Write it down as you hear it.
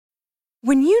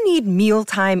When you need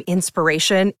mealtime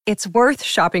inspiration, it's worth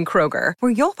shopping Kroger,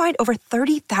 where you'll find over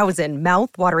 30,000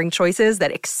 mouth-watering choices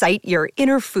that excite your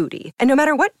inner foodie. And no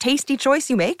matter what tasty choice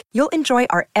you make, you'll enjoy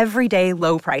our everyday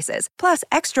low prices, plus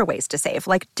extra ways to save,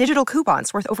 like digital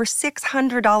coupons worth over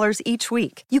 $600 each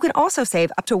week. You can also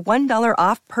save up to $1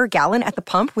 off per gallon at the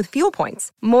pump with fuel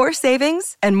points. More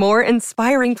savings and more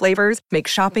inspiring flavors make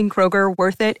shopping Kroger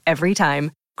worth it every time.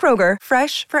 Kroger,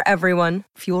 fresh for everyone.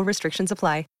 Fuel restrictions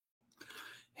apply.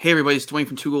 Hey everybody, it's Dwayne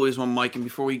from Two Goalies, One Mike, and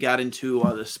before we got into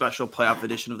the special playoff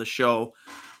edition of the show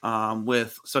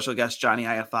with special guest Johnny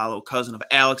Iafallo, cousin of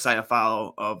Alex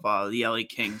Iafallo of the LA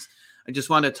Kings, I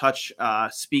just wanted to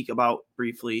speak about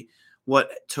briefly what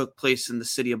took place in the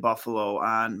city of Buffalo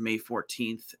on May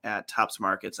 14th at Tops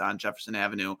Markets on Jefferson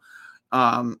Avenue,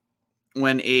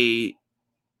 when a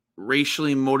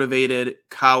racially motivated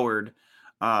coward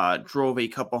drove a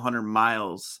couple hundred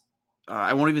miles.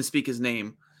 I won't even speak his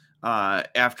name.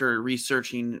 After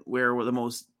researching where were the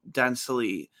most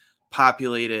densely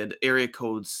populated area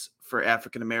codes for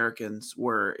African Americans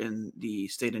were in the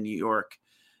state of New York.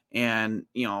 And,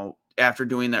 after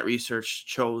doing that research,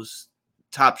 chose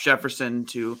Top Jefferson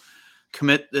to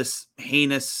commit this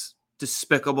heinous,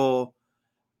 despicable,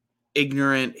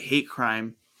 ignorant hate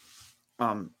crime.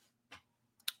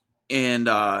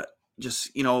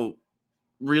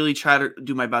 Really try to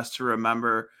do my best to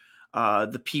remember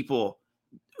the people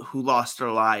who lost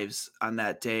their lives on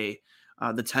that day.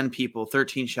 The 10 people,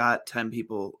 13 shot, 10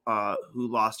 people who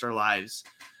lost their lives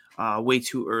way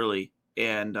too early.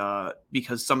 And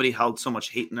because somebody held so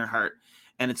much hate in their heart.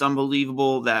 And it's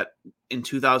unbelievable that in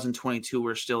 2022,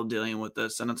 we're still dealing with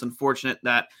this. And it's unfortunate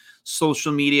that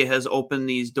social media has opened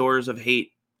these doors of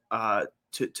hate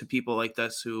to people like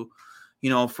this who,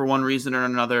 for one reason or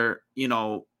another,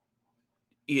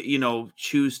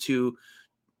 choose to,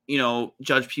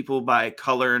 judge people by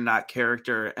color and not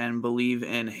character, and believe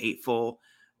in hateful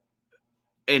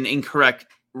and incorrect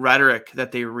rhetoric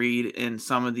that they read in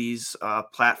some of these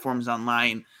platforms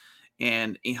online,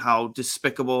 and how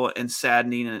despicable and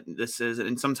saddening this is.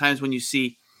 And sometimes when you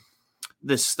see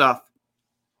this stuff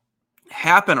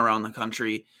happen around the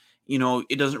country,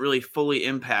 it doesn't really fully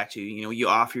impact you. You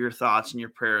offer your thoughts and your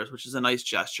prayers, which is a nice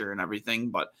gesture and everything,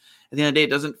 but at the end of the day, it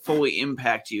doesn't fully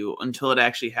impact you until it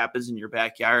actually happens in your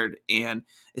backyard, and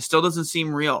it still doesn't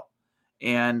seem real.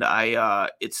 And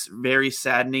it's very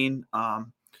saddening.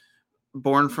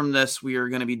 Born from this, we are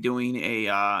going to be doing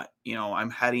I'm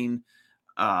heading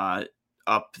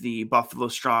up the Buffalo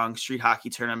Strong Street Hockey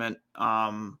Tournament,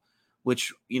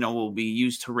 which, will be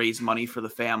used to raise money for the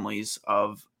families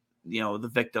of, the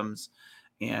victims.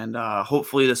 And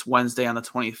hopefully this Wednesday on the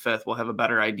 25th, we'll have a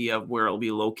better idea of where it'll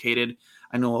be located.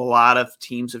 I know a lot of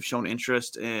teams have shown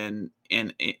interest in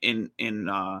playing,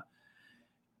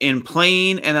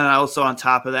 and then also on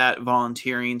top of that,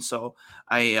 volunteering. So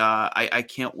I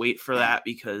can't wait for that,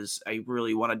 because I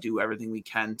really want to do everything we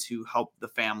can to help the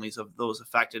families of those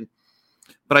affected.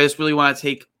 But I just really want to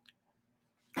take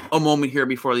a moment here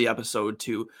before the episode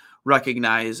to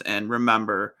recognize and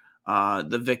remember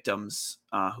the victims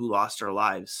who lost their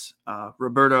lives.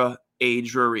 Roberta A.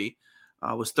 Drury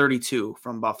was 32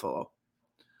 from Buffalo.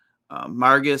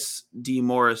 Margus D.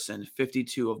 Morrison,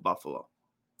 52 of Buffalo.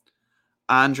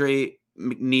 Andre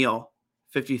McNeil,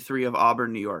 53 of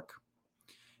Auburn, New York.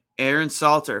 Aaron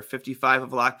Salter, 55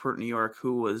 of Lockport, New York,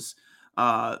 who was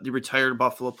the retired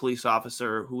Buffalo police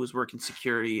officer who was working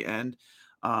security and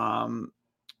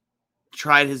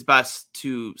tried his best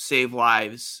to save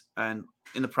lives, and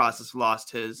in the process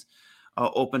lost his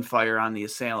open fire on the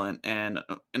assailant. And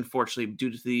unfortunately,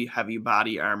 due to the heavy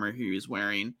body armor he was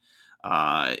wearing,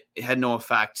 it had no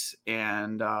effect,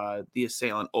 and the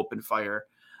assailant opened fire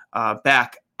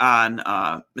back on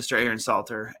Mr. Aaron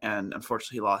Salter, and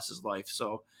unfortunately he lost his life.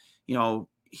 So,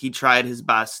 he tried his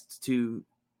best to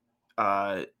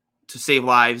save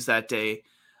lives that day,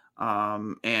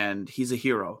 and he's a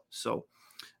hero. So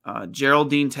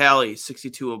Geraldine Talley,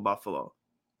 62 of Buffalo.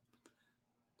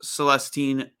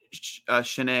 Celestine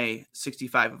Cheney,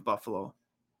 65 of Buffalo.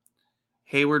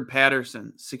 Hayward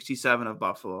Patterson, 67 of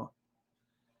Buffalo.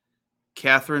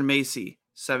 Catherine Macy,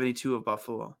 72 of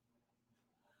Buffalo.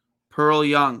 Pearl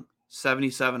Young,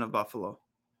 77 of Buffalo.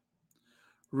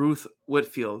 Ruth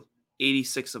Whitfield,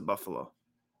 86 of Buffalo.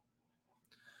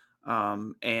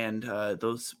 And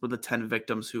those were the 10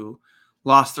 victims who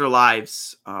lost their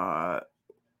lives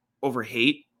over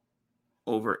hate,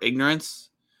 over ignorance,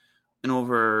 and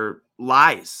over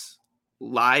lies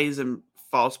and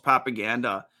false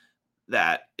propaganda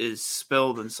that is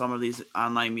spilled in some of these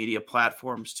online media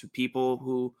platforms to people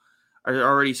who are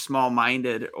already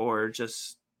small-minded or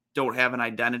just don't have an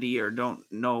identity or don't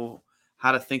know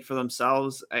how to think for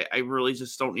themselves. I really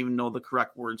just don't even know the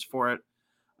correct words for it.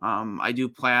 I do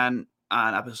plan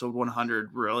on episode 100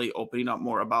 really opening up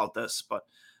more about this, but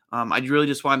I really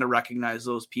just wanted to recognize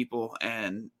those people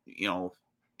and,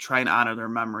 try and honor their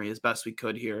memory as best we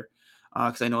could here.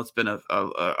 Because I know it's been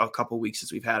a couple weeks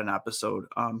since we've had an episode.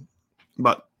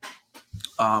 But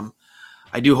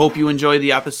I do hope you enjoy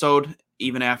the episode,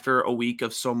 even after a week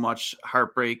of so much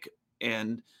heartbreak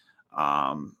and,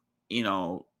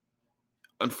 the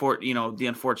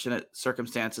unfortunate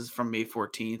circumstances from May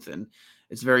 14th. And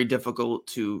it's very difficult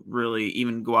to really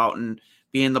even go out and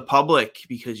be in the public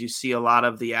because you see a lot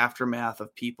of the aftermath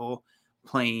of people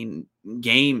playing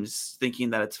games, thinking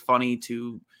that it's funny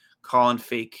to call in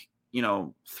fake,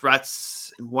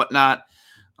 threats and whatnot.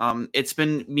 It's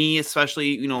been me,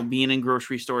 especially, being in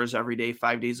grocery stores every day,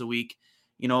 5 days a week.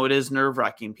 It is nerve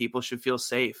wracking. People should feel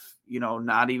safe,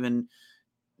 not even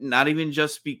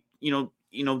just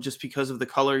just because of the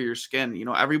color of your skin.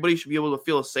 Everybody should be able to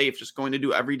feel safe just going to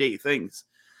do everyday things.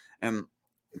 And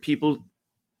people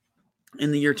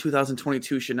in the year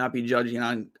 2022 should not be judging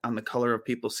on the color of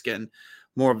people's skin,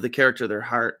 more of the character of their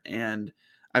heart. And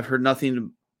I've heard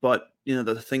nothing but,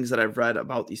 the things that I've read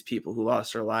about these people who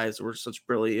lost their lives were such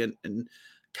brilliant and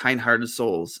kind-hearted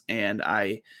souls. And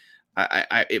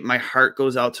my heart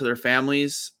goes out to their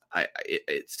families.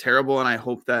 It's terrible. And I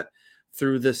hope that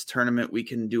through this tournament, we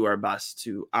can do our best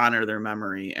to honor their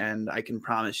memory. And I can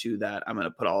promise you that I'm going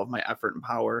to put all of my effort and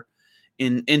power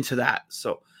into that.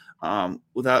 So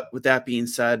with that being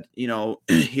said,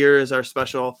 here is our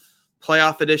special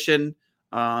playoff edition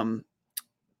to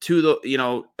the,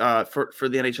 for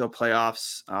the NHL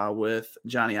playoffs with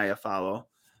Johnny Iafallo.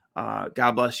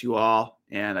 God bless you all.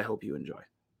 And I hope you enjoy.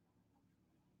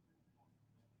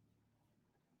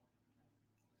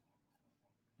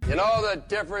 You know the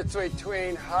difference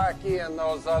between hockey and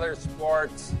those other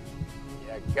sports?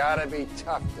 You gotta be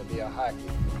tough to be a hockey.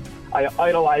 I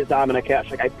idolize Dominik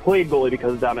Hasek. I played goalie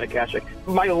because of Dominik Hasek.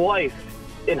 My life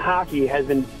in hockey has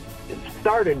been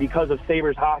started because of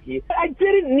Sabres hockey. I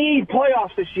didn't need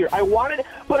playoffs this year. I wanted it,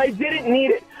 but I didn't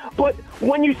need it. But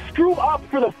when you screw up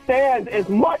for the fans as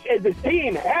much as this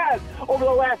team has over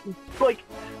the last,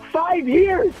 5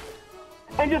 years,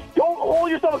 and just don't hold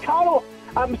yourself accountable,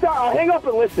 I'm sorry. I'll hang up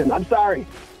and listen. I'm sorry.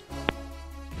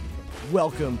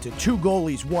 Welcome to Two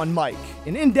Goalies, One Mic,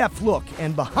 an in-depth look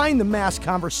and behind-the-mask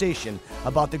conversation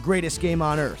about the greatest game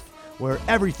on earth, where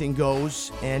everything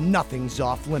goes and nothing's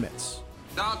off limits.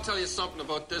 Now I'll tell you something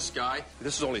about this guy.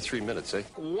 This is only 3 minutes, eh?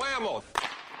 Whammo!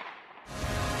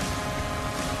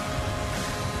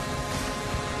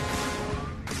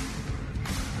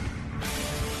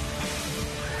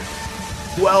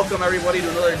 Welcome, everybody, to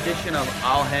another edition of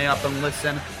I'll Hang Up and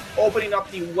Listen. Opening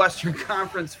up the Western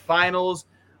Conference Finals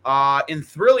in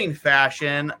thrilling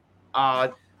fashion.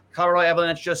 Colorado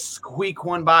Avalanche just squeak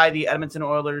one by the Edmonton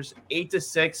Oilers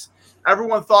 8-6.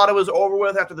 Everyone thought it was over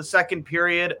with after the second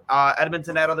period.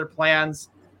 Edmonton had other plans.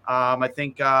 I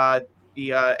think the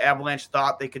Avalanche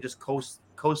thought they could just coast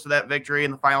to that victory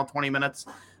in the final 20 minutes.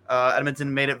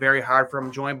 Edmonton made it very hard for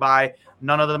him, joined by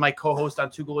none other than my co-host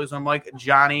on Two Goalies One Mic,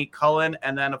 Johnny Cullen,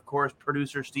 and then, of course,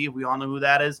 producer Steve. We all know who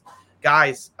that is.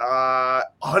 Guys,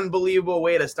 unbelievable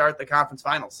way to start the conference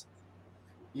finals.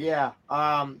 Yeah.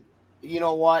 You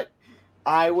know what?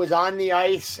 I was on the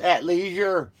ice at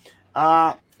Leisure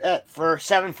for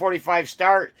 7:45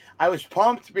 start. I was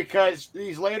pumped because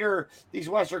these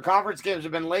Western Conference games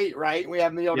have been late, right? We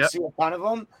haven't been able to see a ton of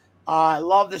them. I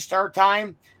love the start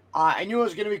time. I knew it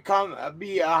was going to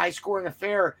be a high-scoring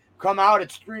affair. Come out,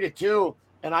 it's 3-2,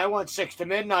 and I went 6 to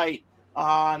midnight.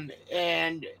 And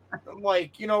I'm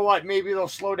like, you know what? Maybe they'll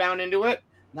slow down into it.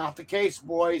 Not the case,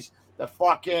 boys. The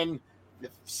fucking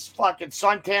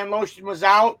suntan lotion was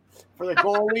out for the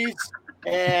goalies,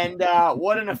 and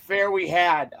what an affair we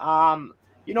had.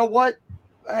 You know what?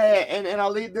 And I'll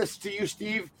leave this to you,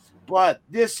 Steve. But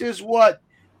this is what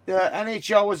the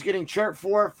NHL was getting chirped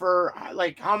for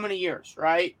like how many years,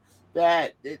 right?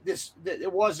 That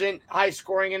it wasn't high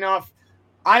scoring enough.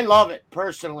 I love it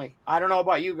personally. I don't know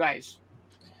about you guys.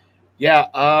 Yeah,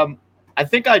 I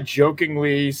think I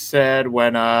jokingly said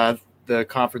when the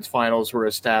conference finals were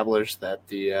established that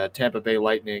the Tampa Bay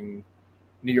Lightning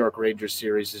New York Rangers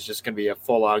series is just going to be a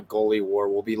full-on goalie war.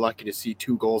 We'll be lucky to see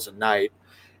 2 goals a night.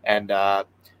 And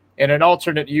in an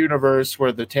alternate universe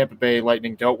where the Tampa Bay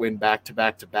Lightning don't win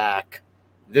back-to-back-to-back,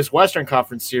 this Western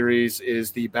Conference series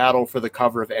is the battle for the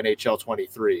cover of NHL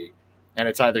 23. And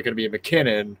it's either going to be a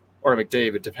McKinnon or a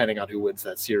McDavid, depending on who wins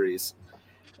that series.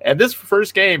 And this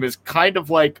first game is kind of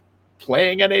like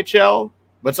playing NHL,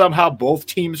 but somehow both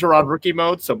teams are on rookie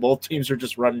mode, so both teams are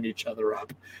just running each other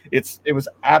up. It was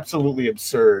absolutely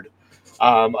absurd.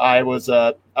 I was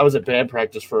at band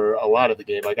practice for a lot of the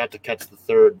game. I got to catch the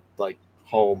third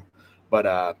home, but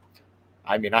I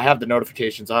have the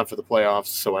notifications on for the playoffs,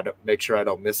 so I don't make sure I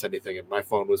don't miss anything. And my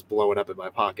phone was blowing up in my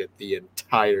pocket the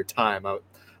entire time. I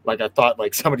thought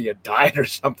somebody had died or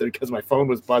something because my phone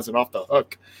was buzzing off the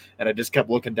hook, and I just kept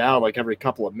looking down every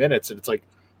couple of minutes, and it's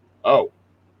oh,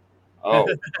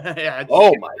 yeah,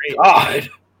 oh my God,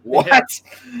 what?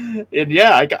 Yeah. And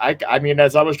yeah, I mean,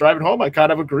 as I was driving home, I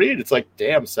kind of agreed. It's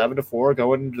damn, 7-4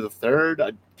 going into the third.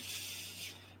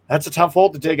 That's a tough hole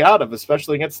to dig out of,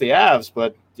 especially against the Avs.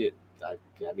 But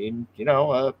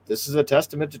this is a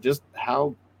testament to just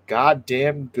how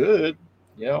goddamn good,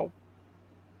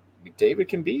 McDavid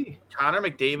can be. Connor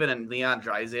McDavid and Leon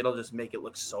Draisaitl just make it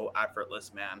look so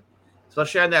effortless, man.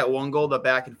 Especially on that one goal, the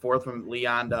back and forth from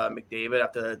Leon to McDavid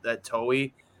after that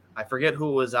Toey. I forget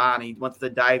who was on. He went to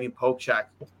the diving poke check.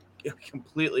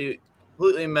 Completely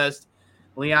missed.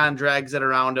 Leon drags it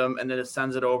around him and then it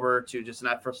sends it over to just an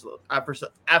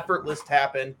effortless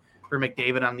tap in for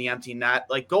McDavid on the empty net.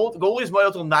 Goalies might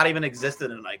as well not even existed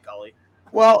tonight, Cully.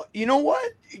 Well, you know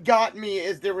what got me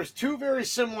is there was two very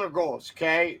similar goals,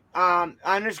 okay? I'm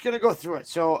just going to go through it.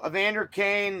 So Evander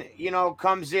Kane,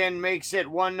 comes in, makes it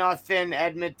 1-0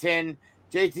 Edmonton.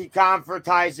 JT Compher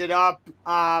ties it up,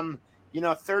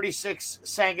 36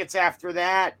 seconds after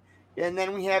that. And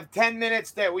then we have 10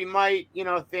 minutes that we might,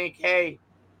 think, hey,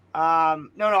 no,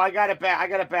 I got it back. I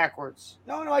got it backwards.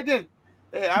 No, I didn't.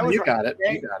 I was You right, got it.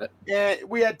 okay? You got it.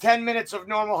 We had 10 minutes of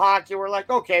normal hockey. We're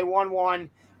okay, 1-1.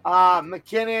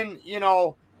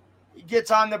 McKinnon,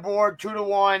 gets on the board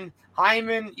 2-1.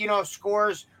 Hyman,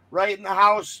 scores right in the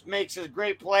house, makes a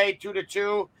great play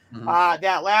 2-2. Mm-hmm.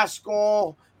 That last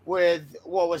goal with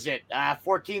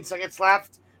 14 seconds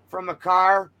left from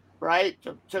Makar, right,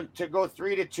 to go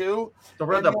 3-2. So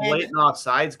we're the blatant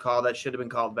offsides call that should have been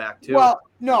called back too. Well,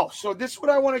 no. So this is what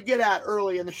I want to get at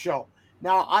early in the show.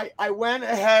 Now I went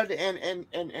ahead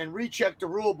and rechecked the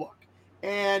rule book,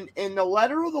 and in the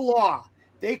letter of the law,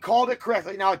 they called it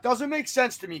correctly. Now, it doesn't make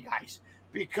sense to me, guys,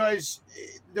 because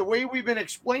the way we've been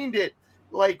explained it,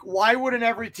 why wouldn't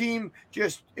every team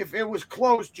just, if it was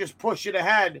close, just push it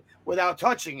ahead without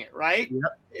touching it, right?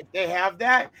 Yep. If they have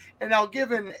that. And now,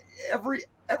 given every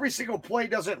single play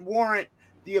doesn't warrant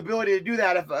the ability to do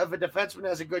that if a defenseman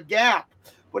has a good gap.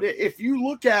 But if you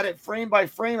look at it frame by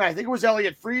frame, I think it was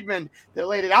Elliot Friedman that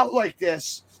laid it out like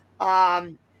this.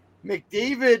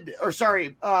 Makar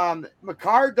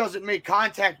doesn't make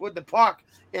contact with the puck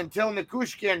until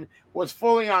Nichushkin was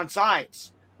fully on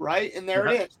sides, right? And there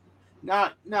it is.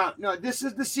 Now, this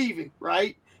is deceiving,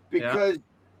 right? Because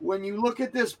when you look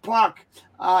at this puck,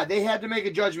 they had to make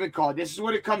a judgment call. This is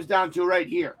what it comes down to right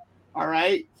here, all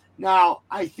right? Now,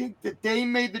 I think that they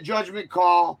made the judgment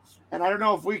call, and I don't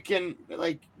know if we can,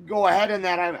 go ahead in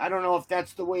that. I don't know if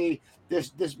that's the way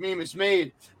this meme is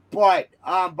made. But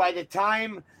by the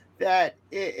time that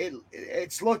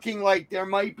it's looking like there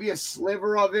might be a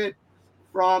sliver of it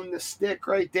from the stick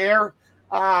right there.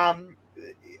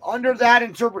 Under that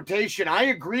interpretation, I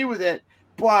agree with it.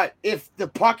 But if the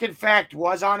puck, in fact,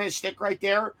 was on his stick right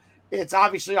there, it's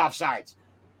obviously offsides.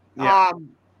 Yeah.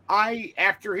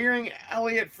 After hearing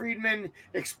Elliot Friedman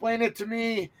explain it to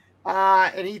me,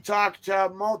 and he talked to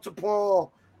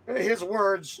multiple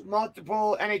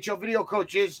NHL video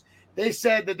coaches, they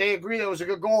said that they agree that it was a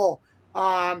good goal.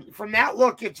 From that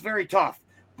look, it's very tough.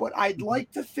 But I'd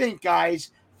like to think,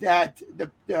 guys, that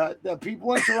the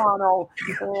people in Toronto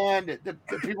and the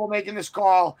people making this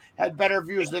call had better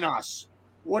views than us.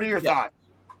 What are your thoughts?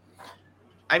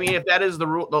 I mean, if that is the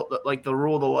rule,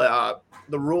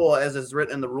 the rule as is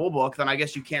written in the rule book, then I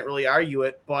guess you can't really argue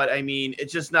it. But I mean,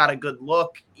 it's just not a good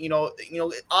look.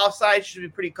 Offside should be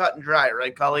pretty cut and dry,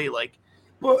 right, Cully?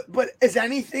 But is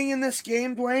anything in this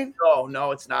game, Dwayne?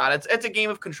 No, it's not. It's a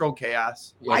game of controlled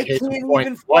chaos. I can't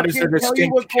even fucking tell you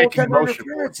what goaltender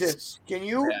interference is. Can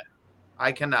you? Yeah.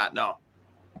 I cannot. No.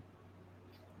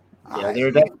 Yeah,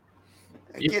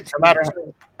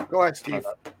 Go ahead, Steve.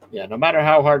 No matter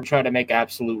how hard trying to make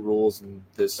absolute rules in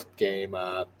this game,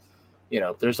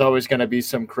 there's always going to be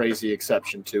some crazy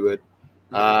exception to it.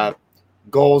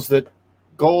 Goals that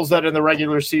in the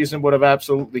regular season would have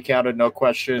absolutely counted, no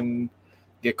question,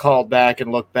 get called back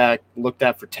and looked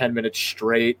at for 10 minutes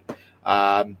straight.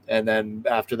 And then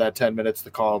after that 10 minutes,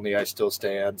 the call on the ice still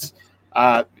stands.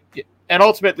 And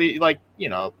ultimately, a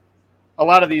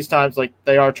lot of these times,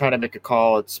 they are trying to make a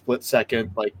call at split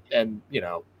second, and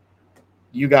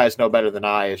you guys know better than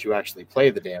I as you actually play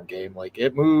the damn game.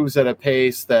 It moves at a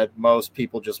pace that most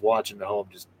people just watching at home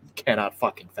just cannot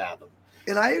fucking fathom.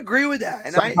 And I agree with that.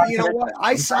 And you know what?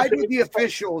 I side with the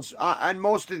officials on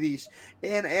most of these,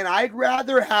 and I'd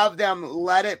rather have them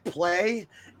let it play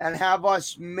and have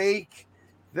us make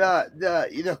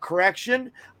the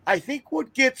correction. I think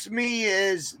what gets me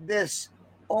is this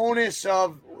onus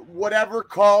of whatever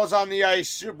calls on the ice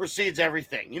supersedes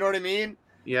everything. You know what I mean?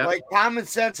 Yeah. Like common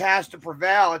sense has to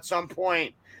prevail at some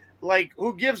point. Like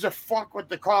who gives a fuck what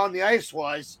the call on the ice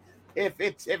was if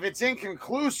it's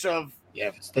inconclusive? Yeah,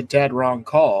 if it's the dead wrong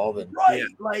call, then Right.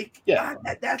 Like,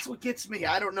 that's what gets me.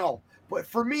 I don't know. But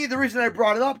for me, the reason I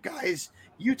brought it up, guys,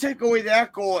 you take away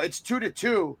that goal, it's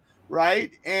 2-2,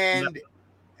 right? And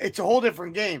it's a whole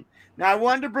different game. Now, I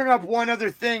wanted to bring up one other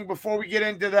thing before we get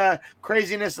into the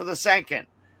craziness of the second.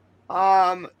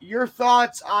 Your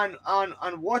thoughts on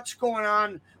what's going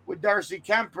on with Darcy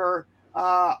Kemper.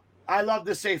 I love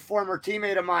to say former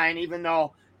teammate of mine, even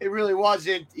though it really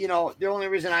wasn't, the only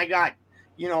reason I got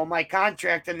my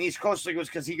contract in the East Coast League was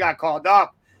because he got called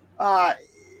up.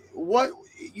 What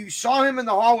you saw him in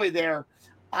the hallway there.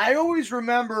 I always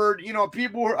remembered,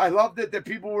 I loved it that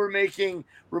people were making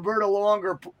Roberto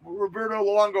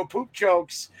Luongo poop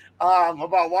jokes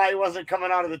about why he wasn't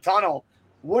coming out of the tunnel.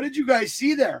 What did you guys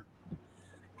see there?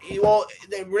 Well,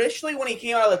 initially when he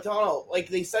came out of the tunnel, like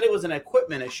they said it was an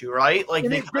equipment issue, right? Like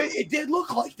it did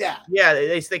look like that. Yeah,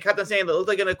 they kept on saying that it looked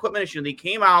like an equipment issue. They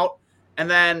came out, and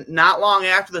then not long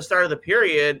after the start of the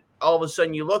period, all of a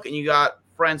sudden you look and you got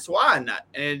Francois in that,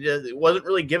 and it wasn't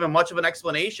really given much of an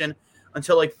explanation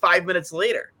until like 5 minutes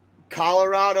later.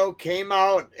 Colorado came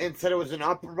out and said it was an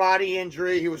upper body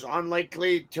injury. He was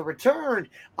unlikely to return.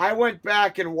 I went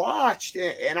back and watched,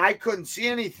 and I couldn't see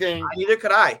anything. Neither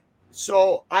could I.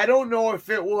 So I don't know if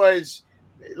it was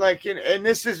like, and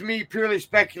this is me purely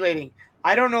speculating.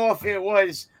 I don't know if it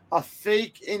was a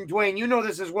fake in Dwayne. You know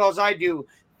this as well as I do.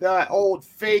 The old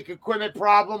fake equipment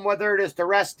problem, whether it is the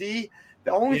restee.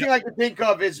 The only thing I can think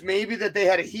of is maybe that they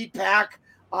had a heat pack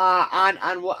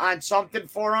on something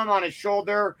for him on his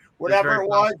shoulder, whatever it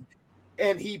was,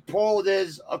 and he pulled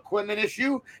his equipment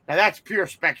issue. Now that's pure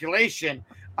speculation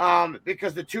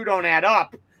because the two don't add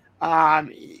up.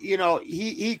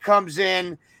 He comes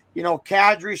in,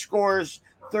 Kadri scores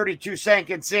 32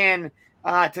 seconds in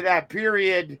to that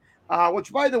period,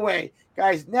 which, by the way,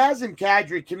 guys, Nazem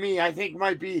Kadri to me, I think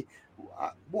might be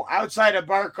outside of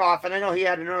Barkov, and I know he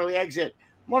had an early exit,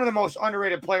 one of the most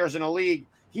underrated players in the league.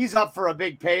 He's up for a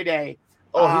big payday.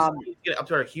 Oh, he's up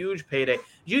to a huge payday.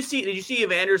 Did you see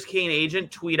Evander's Kane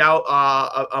agent tweet out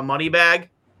a money bag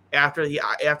after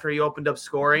he opened up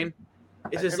scoring?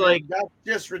 It's just that's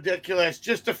just ridiculous.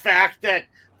 Just the fact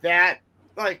that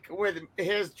like with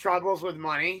his troubles with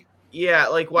money. Yeah,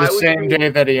 like why the same day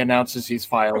that he announces he's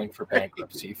filing for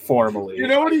bankruptcy formally. You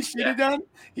know what he should have done?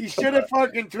 He should have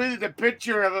fucking tweeted a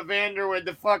picture of Evander with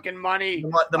the fucking money,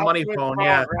 the money phone,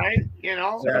 yeah, right?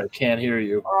 Sorry, I can't hear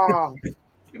you. But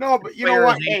you know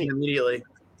what? Hey, immediately.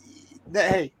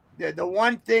 The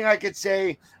one thing I could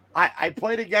say, I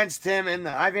played against him in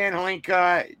the Ivan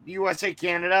Holinka USA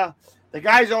Canada. The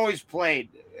guy's always played.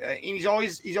 He's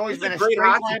always been a straight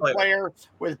line player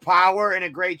with power and a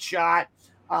great shot.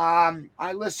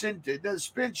 I listened to the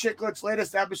Spin Chicklets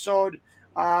latest episode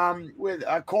with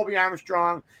Colby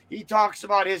Armstrong. He talks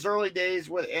about his early days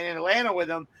in Atlanta with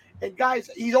him. And guys,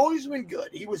 he's always been good.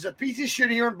 He was a piece of shit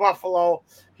here in Buffalo.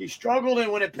 He struggled in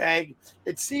Winnipeg.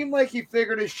 It seemed like he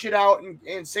figured his shit out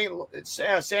in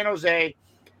San Jose.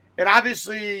 It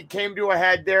obviously came to a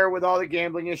head there with all the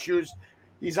gambling issues.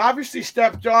 He's obviously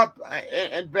stepped up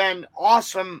and been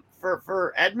awesome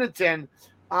for Edmonton.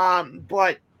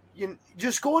 But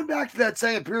just going back to that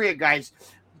second period, guys,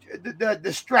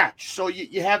 the stretch. So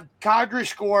you have Kadri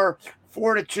score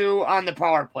 4-2 on the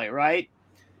power play, right?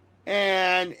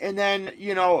 And then,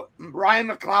 Ryan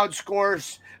McLeod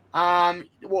scores,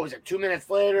 2 minutes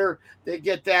later, they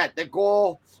get the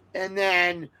goal. And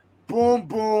then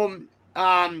boom,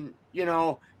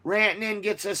 Rantanen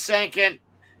gets a second.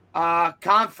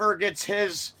 Compher gets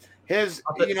his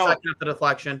second of the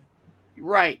deflection.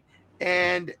 Right.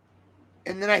 And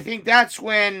then I think that's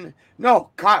when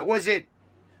what's his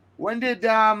name?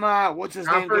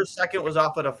 Compher's second was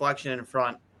off a deflection in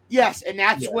front. Yes, and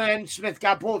that's when Smith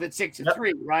got pulled at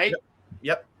 6-3, right?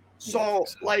 Yep. So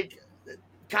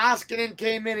Koskinen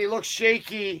came in, he looked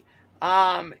shaky,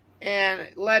 and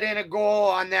let in a goal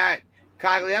on that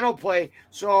Cogliano play.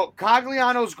 So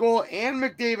Cogliano's goal and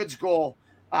McDavid's goal,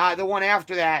 the one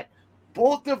after that,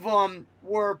 both of them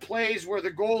were plays where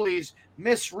the goalies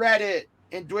misread it.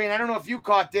 And Dwayne, I don't know if you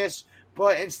caught this,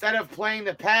 but instead of playing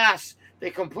the pass,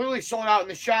 they completely sold out in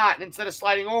the shot. And instead of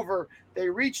sliding over, they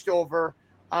reached over.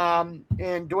 And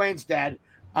Dwayne's dead.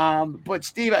 But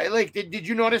Steve, did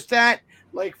you notice that?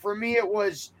 Like for me, it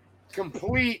was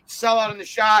complete sellout in the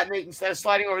shot, and instead of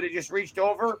sliding over, they just reached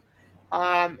over.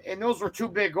 And those were two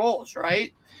big goals,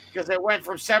 right? Because it went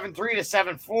from 7-3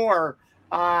 to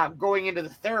 7-4 going into the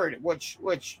third, which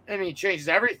I mean changes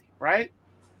everything, right?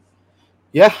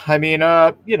 Yeah, I mean,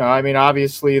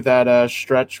 obviously that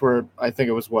stretch where I think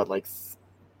it was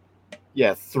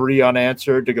 3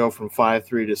 unanswered to go from 5-3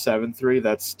 to 7-3.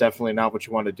 That's definitely not what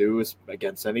you want to do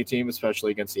against any team,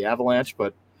 especially against the Avalanche.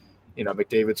 But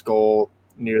McDavid's goal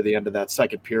near the end of that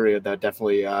second period, that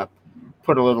definitely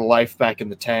put a little life back in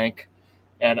the tank.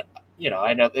 And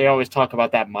I know they always talk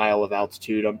about that mile of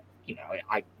altitude.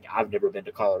 I've never been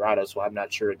to Colorado, so I'm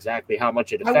not sure exactly how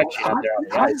much it affects you out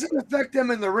there. How does it affect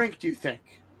them in the rink, do you think?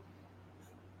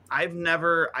 I've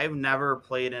never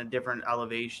played in a different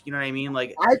elevation. You know what I mean?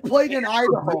 Like I played in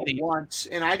Idaho once,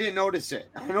 and I didn't notice it.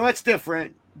 I know it's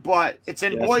different, but it's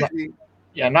in Boise.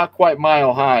 Not quite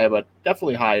mile high, but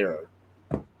definitely higher.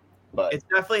 But it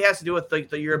definitely has to do with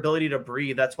your ability to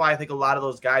breathe. That's why I think a lot of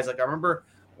those guys, like I remember,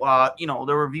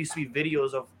 there used to be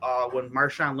videos of when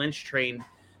Marshawn Lynch trained,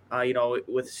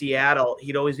 with Seattle,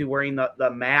 he'd always be wearing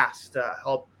the mask to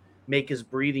help make his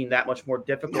breathing that much more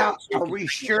difficult. Now, are we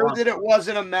sure that it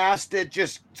wasn't a mask that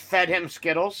just fed him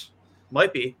Skittles?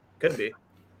 Might be. Could be.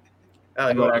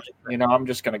 I'm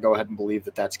just going to go ahead and believe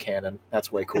that that's canon.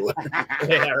 That's way cooler.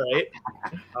 Yeah, right?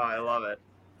 Oh, I love it.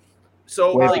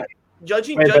 So,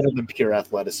 judging better than pure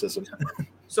athleticism.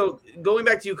 So, going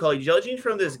back to you, Cully, judging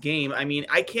from this game, I mean,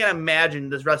 I can't imagine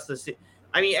this rest of the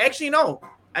 – I mean, actually, no.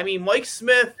 I mean, Mike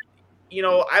Smith,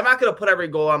 I'm not going to put every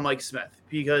goal on Mike Smith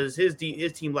because his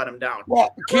team let him down.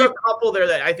 Well, there are a couple there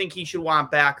that I think he should want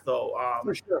back, though.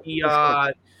 For sure.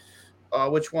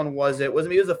 Which one was it? It was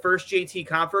the first JT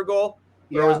Compher goal?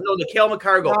 Yeah. Or was the Cale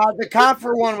Makar goal? The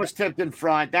Compher one was tipped in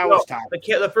front. That was tough.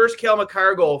 The first Cale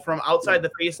Makar goal from outside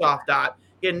the faceoff dot.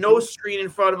 He had no screen in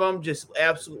front of him, just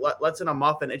absolutely lets in a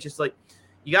muffin. It's just like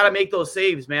you got to make those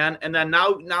saves, man. And then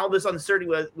now this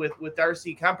uncertainty with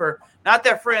Darcy Kuemper. Not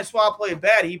that Francois played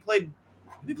bad. He played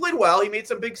well. He made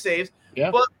some big saves.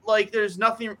 Yeah. But there's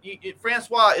nothing.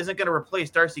 Francois isn't going to replace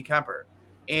Darcy Kuemper.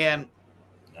 And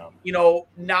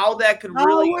now that could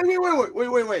really.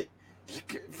 Wait.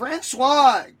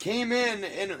 Francois came in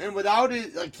and without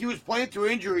it, he was playing through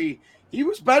injury. He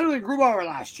was better than Grubauer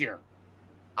last year.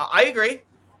 I agree,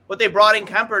 but they brought in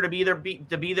Kuemper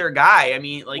to be their guy. I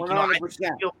mean,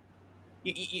 100%.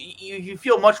 You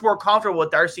feel much more comfortable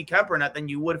with Darcy Kuemper than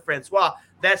you would Francois.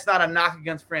 That's not a knock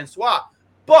against Francois,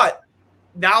 but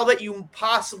now that you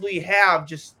possibly have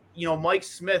just Mike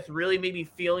Smith really maybe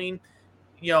feeling.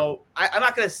 I'm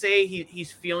not going to say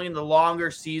he's feeling the longer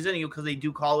season because they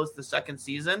do call this the second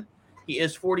season. He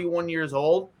is 41 years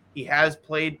old. He has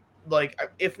played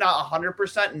if not 100%,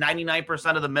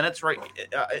 99% of the minutes right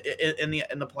in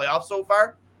the playoffs so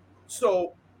far.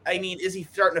 So, I mean, is he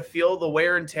starting to feel the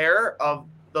wear and tear of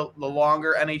the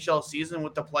longer NHL season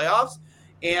with the playoffs?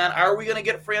 And are we going to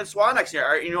get Francois next year?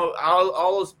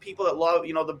 All those people that love,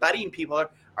 the betting people,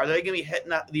 are they going to be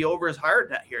hitting the overs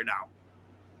hard here now?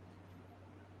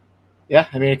 Yeah,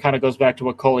 I mean, it kind of goes back to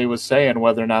what Coley was saying,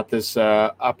 whether or not this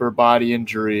upper body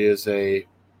injury is a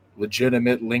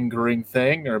legitimate lingering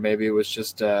thing, or maybe it was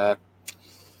just,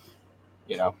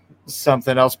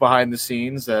 something else behind the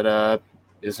scenes that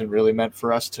isn't really meant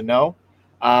for us to know.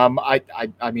 I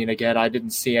mean, again, I didn't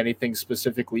see anything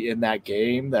specifically in that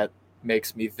game that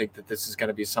makes me think that this is going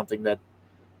to be something that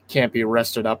can't be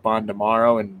rested up on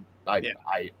tomorrow. And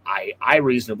I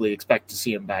reasonably expect to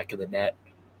see him back in the net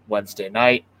Wednesday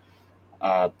night.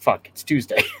 It's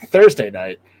Tuesday, Thursday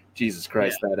night. Jesus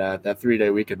Christ, that 3-day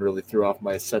weekend really threw off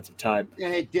my sense of time.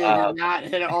 And it did not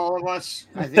hit all of us.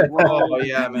 I think we're all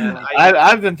yeah, man.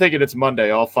 I've been thinking it's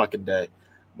Monday all fucking day,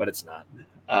 but it's not.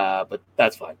 But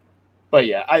that's fine. But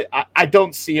yeah, I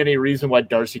don't see any reason why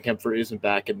Darcy Kuemper isn't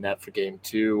back in net for game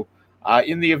 2.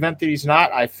 In the event that he's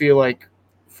not, I feel like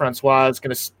Francois is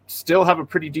going to still have a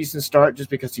pretty decent start just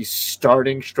because he's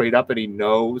starting straight up and he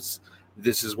knows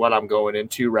this is what I'm going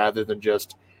into rather than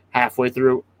just halfway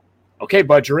through. Okay,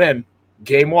 bud, you're in.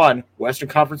 Game 1, Western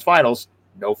Conference Finals,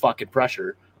 no fucking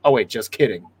pressure. Oh, wait, just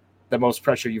kidding. The most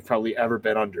pressure you've probably ever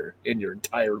been under in your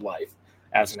entire life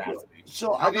as an athlete.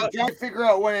 So I've been trying to figure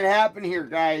out when it happened here,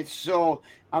 guys. So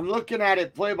I'm looking at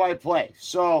it play by play.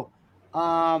 So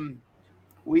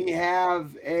we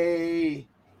have at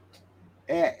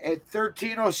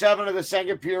 13:07 of the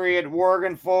second period,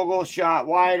 Morgan Fogle shot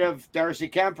wide of Darcy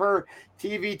Kuemper.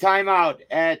 TV timeout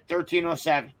at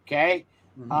 13:07. Okay.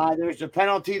 There's a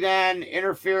penalty then,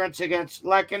 interference against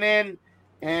Lehkonen.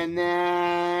 And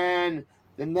then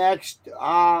the next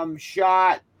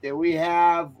shot that we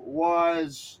have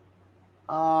was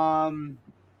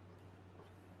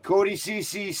Cody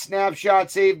CC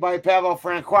snapshot saved by Pavel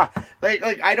Francois.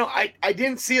 I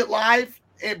didn't see it live,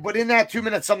 but in that 2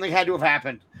 minutes, something had to have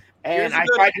happened, and I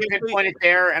tried to pinpoint it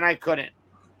there, and I couldn't.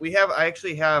 I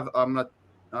actually have hold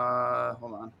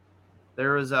on.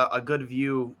 There was a good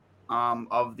view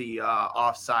of the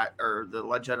offside or the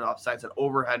legended offsides, an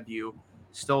overhead view,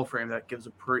 still frame that gives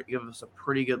us a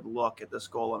pretty good look at this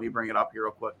goal. Let me bring it up here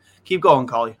real quick. Keep going,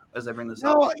 Cully, as I bring this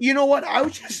up. No, you know what? I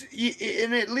was just,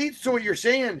 and it leads to what you're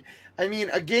saying. I mean,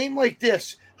 a game like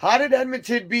this, how did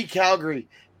Edmonton beat Calgary?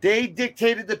 They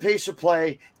dictated the pace of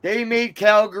play. They made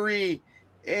Calgary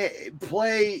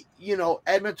play,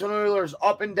 Edmonton Oilers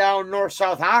up and down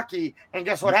north-south hockey. And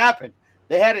guess what happened?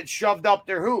 They had it shoved up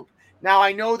their hoop. Now,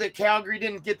 I know that Calgary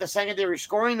didn't get the secondary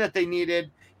scoring that they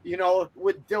needed,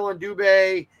 with Dylan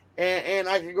Dubé, and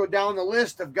I can go down the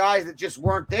list of guys that just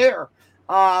weren't there.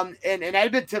 And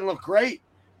Edmonton looked great,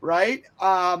 right?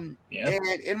 And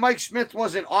Mike Smith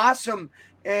wasn't awesome.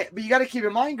 But you got to keep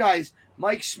in mind, guys,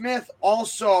 Mike Smith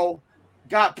also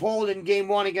got pulled in game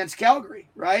 1 against Calgary,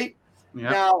 right? Yeah.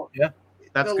 Now,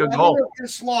 that's a good goal.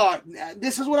 This law,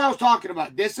 this is what I was talking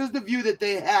about. This is the view that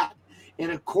they had.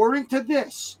 And according to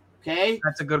this, okay,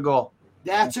 that's a good goal.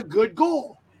 That's a good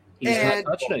goal. He's not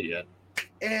touched it yet.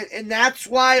 And that's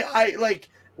why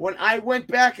when I went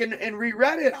back and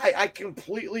reread it, I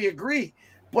completely agree.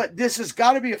 But this has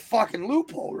got to be a fucking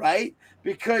loophole, right?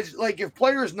 Because if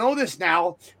players know this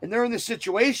now and they're in this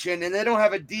situation and they don't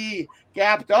have a D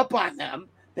gapped up on them,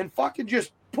 then fucking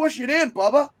just push it in,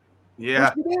 Bubba.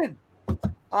 Yeah. Push it in.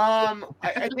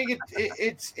 I think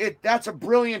it's that's a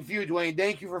brilliant view, Dwayne.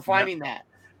 Thank you for finding that.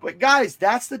 But guys,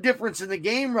 that's the difference in the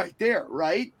game right there,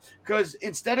 right? Because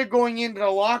instead of going into the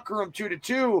locker room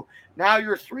 2-2, now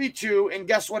you're 3-2, and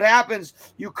guess what happens?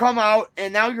 You come out,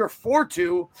 and now you're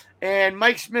 4-2, and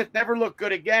Mike Smith never looked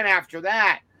good again after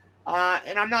that.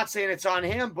 And I'm not saying it's on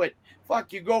him, but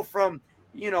fuck, you go from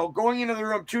going into the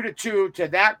room 2-2 to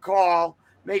that call,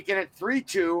 making it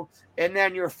 3-2, and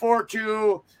then you're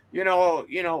 4-2,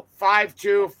 5-2,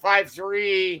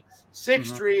 5-3,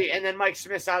 6-3, and then Mike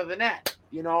Smith's out of the net.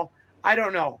 I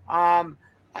don't know.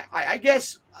 I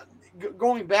guess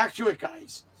going back to it,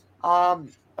 guys,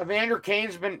 Evander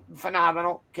Kane's been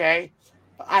phenomenal. Okay.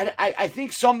 I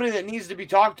think somebody that needs to be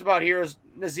talked about here is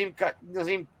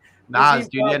Nazem. Nas,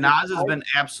 dude. Yeah, Nas has been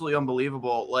absolutely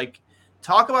unbelievable.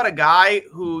 Talk about a guy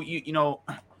who,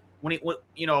 when he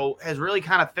has really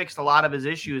kind of fixed a lot of his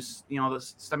issues,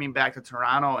 stemming back to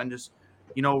Toronto and just,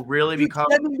 really become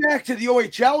stemming back to the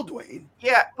OHL, Dwayne.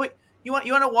 Yeah, but you want to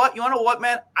know what,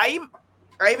 man? I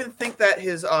even think that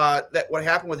his that what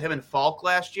happened with him and Falk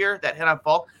last year, that hit on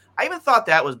Falk, I even thought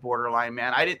that was borderline,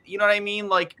 man. I didn't, you know what I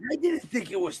mean? I didn't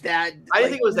think it was that. I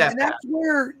didn't think it was that. And that's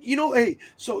where hey,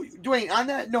 so Dwayne, on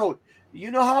that note,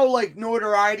 how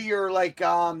notoriety or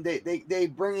they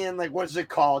bring in what is it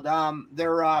called?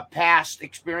 Their past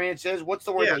experiences. What's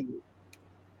the word? Yeah. They use?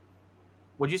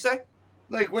 What'd you say?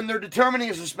 When they're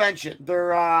determining a suspension,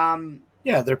 they're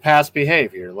their past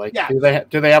behavior. Yeah.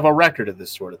 Do they have a record of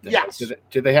this sort of thing? Yes.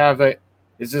 Do they have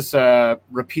is this a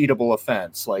repeatable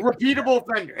offense? Repeatable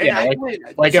offender. Yeah, if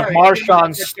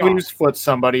Marshawn sleeves-foot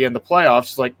somebody in the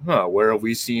playoffs, where have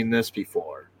we seen this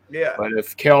before? Yeah. But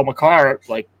if Cale Makar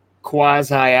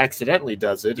quasi accidentally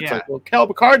does it, it's Cale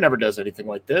Makar never does anything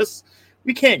like this.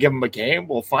 We can't give him a game.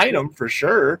 We'll find him for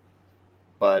sure.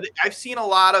 But I've seen a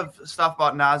lot of stuff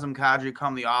about Nazem Kadri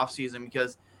come the offseason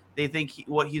because they think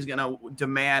what he's going to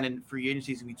demand in free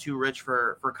agency is going to be too rich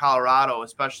for Colorado,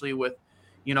 especially with,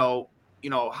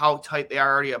 how tight they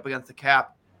are already up against the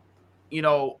cap.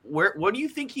 What do you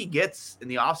think he gets in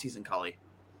the offseason, Cully?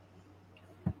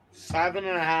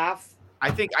 7.5.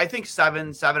 I think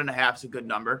 7.5 is a good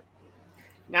number.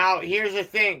 Now, here's the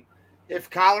thing. If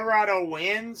Colorado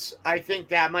wins, I think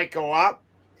that might go up.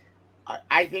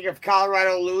 I think if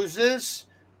Colorado loses,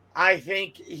 I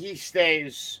think he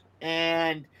stays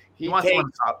and he wants takes.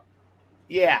 One up.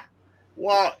 Yeah.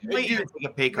 Well, dude, take a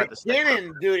pay cut.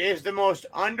 McKinnon, dude, is the most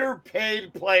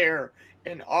underpaid player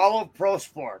in all of pro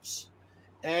sports,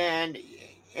 and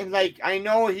I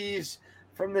know he's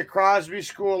from the Crosby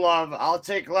school of I'll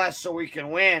take less so we can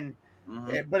win.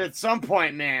 Mm-hmm. But at some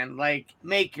point, man,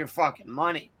 make your fucking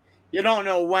money. You don't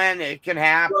know when it can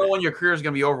happen. You don't know when your career is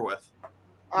going to be over with.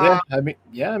 I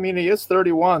mean, he is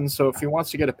 31, so if he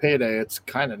wants to get a payday, it's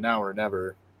kind of now or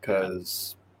never.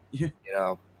 Because Did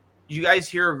you guys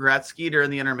hear Gretzky during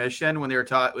the intermission when they were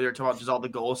talking about just all the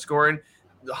goal scoring?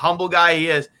 The humble guy he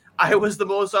is. I was the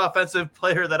most offensive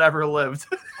player that ever lived.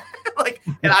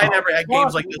 And I never had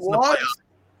games like this in the playoffs.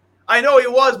 I know he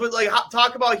was, but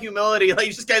talk about humility.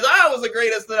 This guy's I was the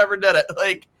greatest that ever did it.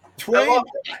 Dwayne,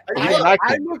 I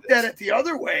I looked at it the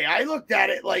other way. I looked at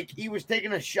it like he was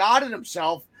taking a shot at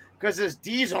himself because his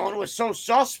D zone was so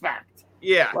suspect.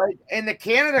 Yeah. Like in the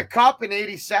Canada Cup in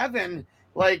 '87,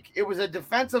 like it was a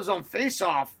defensive zone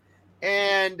faceoff,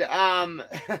 and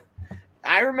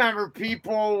I remember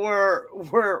people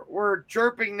were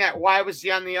chirping that why was he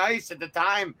on the ice at the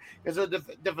time because of the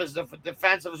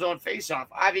defensive zone faceoff.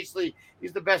 Obviously,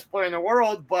 he's the best player in the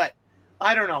world, but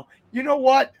I don't know. You know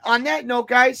what? On that note,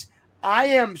 guys, I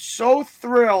am so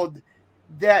thrilled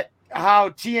that how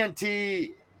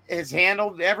TNT has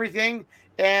handled everything,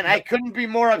 and I couldn't be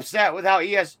more upset with how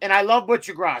and I love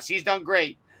Butcher Gross. He's done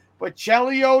great. But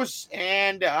Chelios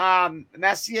and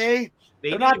Messier,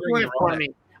 they're not doing it for me.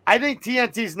 I think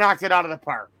TNT's knocked it out of the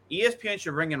park. ESPN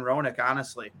should bring in Roenick,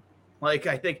 honestly. Like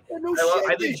I think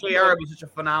I think JR would be such a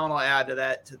phenomenal add to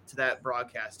that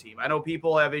broadcast team. I know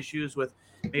people have issues with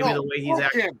maybe the way he's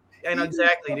acting. I know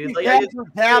exactly, dude. Like it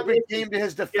came to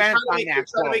his defense on that.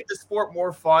 Trying to make the sport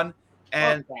more fun,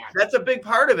 and that's a big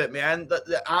part of it, man.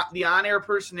 The on-air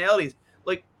personalities.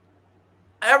 Like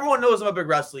everyone knows I'm a big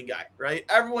wrestling guy, right?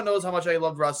 Everyone knows how much I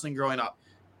loved wrestling growing up.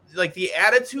 Like the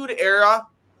Attitude Era.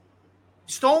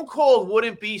 Stone Cold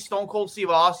wouldn't be Stone Cold Steve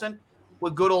Austin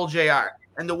with good old JR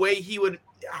and the way he would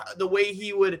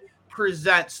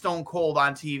present Stone Cold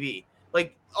on TV.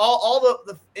 Like all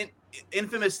the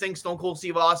infamous things Stone Cold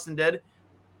Steve Austin did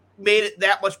made it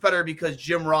that much better because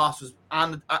Jim Ross was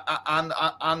on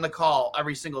the call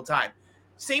every single time.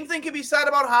 Same thing can be said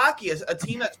about hockey, as a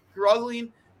team that's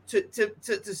struggling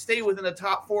to stay within the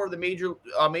top four of the major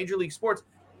league sports.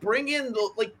 Bring in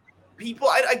the people.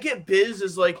 I get Biz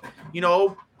is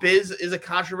Biz is a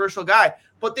controversial guy,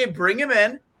 but they bring him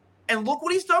in, and look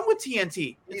what he's done with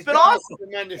TNT. It's been awesome.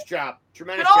 Tremendous job.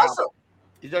 Awesome.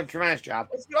 He's done a tremendous job.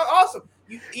 It's been awesome.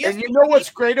 And you know what's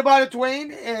great about it,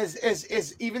 Dwayne,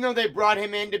 is even though they brought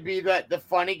him in to be the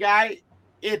funny guy,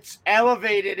 it's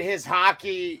elevated his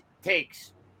hockey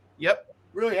takes. Yep.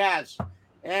 Really has.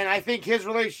 And I think his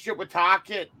relationship with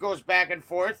Tocchet goes back and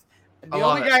forth. The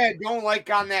only guy I don't like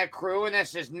on that crew, and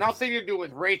this has nothing to do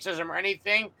with racism or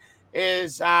anything,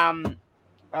 is Anson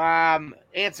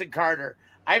Carter.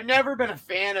 I've never been a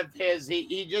fan of his.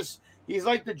 He's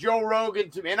like the Joe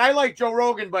Rogan to me. And I like Joe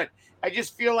Rogan, but I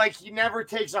just feel like he never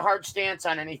takes a hard stance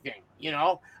on anything. You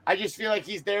know, I just feel like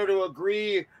he's there to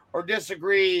agree or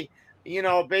disagree,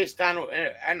 based on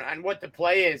what the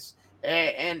play is.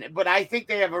 But I think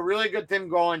they have a really good thing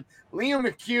going. Liam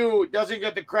McHugh doesn't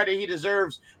get the credit he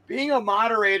deserves. Being a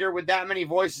moderator with that many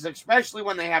voices, especially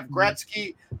when they have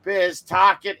Gretzky, Biz,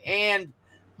 Tocchet, and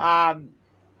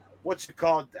what's it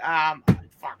called? I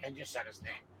just said his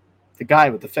name. The guy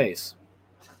with the face.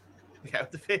 The guy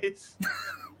with the face.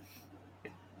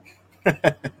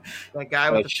 That guy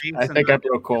with the face. I think I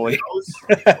broke Coley.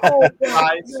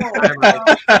 I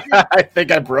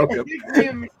think I broke him.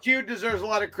 Liam McHugh deserves a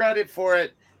lot of credit for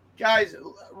it. Guys,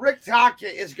 Rick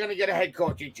Tocchet is going to get a head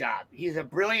coaching job. He's a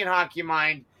brilliant hockey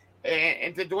mind.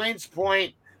 And to Dwayne's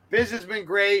point, Biz has been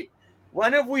great.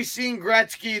 When have we seen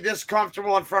Gretzky this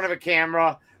comfortable in front of a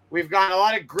camera? We've gotten a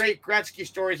lot of great Gretzky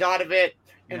stories out of it.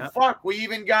 And we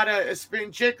even got a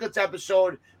Spin Chicklets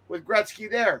episode with Gretzky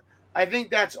there. I think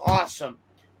that's awesome.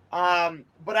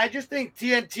 But I just think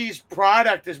TNT's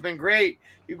product has been great.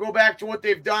 You go back to what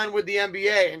they've done with the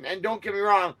NBA, and don't get me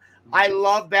wrong, I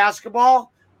love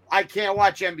basketball. I can't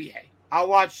watch NBA. I'll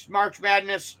watch March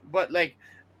Madness, but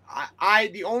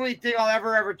the only thing I'll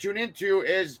ever tune into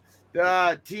is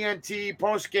the TNT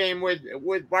post game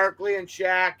with Barkley and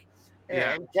Shaq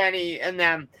and Kenny and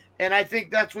them. And I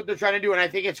think that's what they're trying to do, and I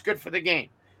think it's good for the game.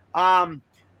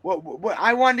 What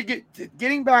I wanted to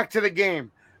getting back to the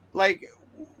game, like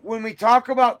when we talk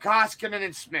about Koskinen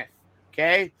and Smith,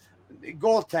 okay,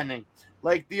 goaltending,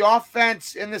 like the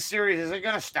offense in the series isn't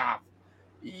going to stop.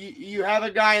 You have a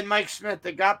guy in Mike Smith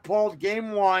that got pulled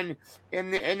game one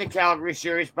in the Calgary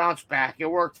series, bounced back. It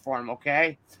worked for him,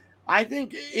 okay? I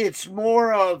think it's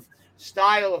more of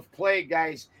style of play,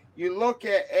 guys. You look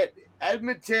at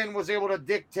Edmonton was able to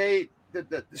dictate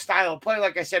the style of play,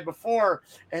 like I said before,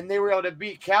 and they were able to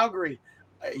beat Calgary.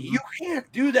 You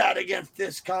can't do that against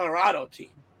this Colorado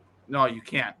team. No, you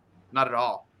can't. Not at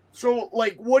all. So,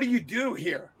 what do you do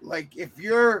here? If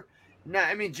you're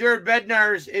not, Jared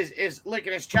Bednar is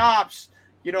licking his chops.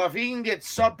 If he can get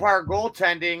subpar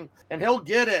goaltending, and he'll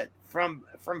get it from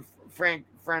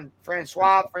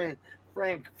Francois,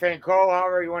 Franco,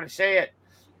 however you want to say it,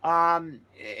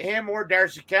 him or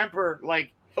Darcy Kemper,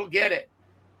 he'll get it.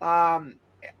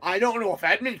 I don't know if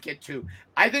Edmund get to.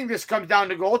 I think this comes down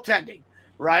to goaltending,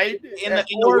 right? In the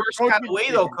worst kind of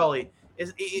way, though, Cully.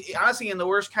 Honestly in the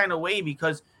worst kind of way,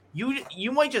 because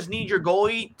you might just need your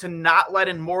goalie to not let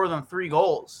in more than 3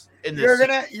 goals in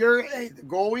this. You're the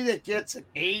goalie that gets an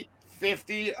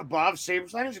 850 above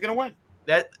Sabres line is gonna win.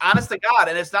 That, honest to God,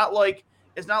 and it's not like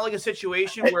a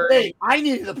situation where I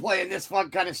needed to play in this fun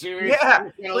kind of series. Yeah,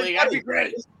 that'd be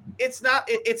great. It's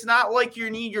not like you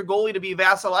need your goalie to be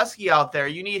Vasilevsky out there.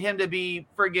 You need him to be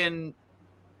friggin'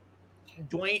 a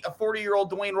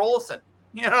 40-year-old Dwayne Rollison.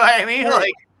 You know what I mean?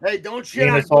 Hey, don't shit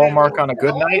on Venus Hallmark on a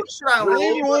good night.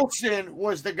 Dwayne Rollison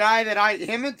was the guy that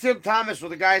him and Tim Thomas were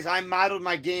the guys I modeled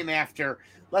my game after.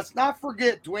 Let's not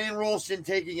forget Dwayne Rollison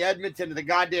taking Edmonton to the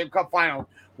goddamn Cup final,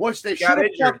 which they should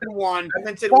have kept and won.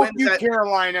 Edmonton fuck wins you,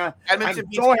 Carolina. Edmonton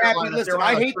I'm so happy. Listen,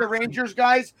 I hate the Rangers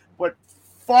guys, but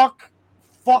fuck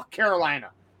Carolina.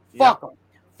 Fuck them.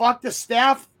 Fuck the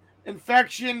staph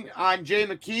infection on Jay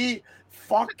McKee.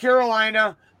 Fuck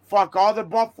Carolina. Fuck all the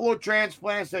Buffalo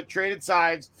transplants that traded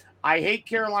sides. I hate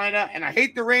Carolina, and I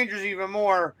hate the Rangers even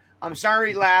more. I'm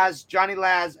sorry, Johnny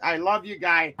Laz. I love you,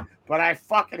 guy, but I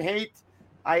fucking hate.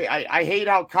 I hate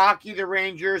how cocky the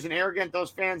Rangers and arrogant those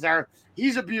fans are.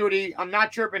 He's a beauty. I'm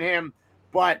not chirping him,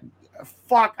 but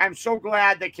fuck, I'm so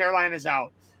glad that Carolina's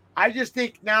out. I just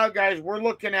think now, guys, we're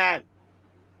looking at,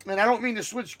 and I don't mean to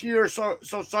switch gears so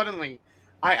suddenly.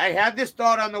 I had this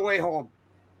thought on the way home.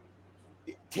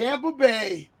 Tampa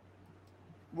Bay,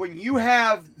 when you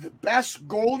have the best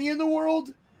goalie in the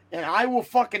world, and I will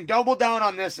fucking double down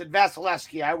on this at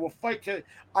Vasilevsky. I will fight to.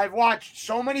 I've watched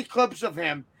so many clips of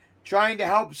him trying to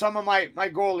help some of my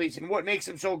goalies and what makes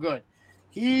him so good.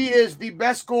 He is the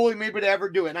best goalie maybe to ever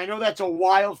do it. And I know that's a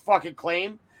wild fucking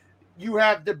claim. You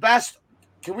have the best.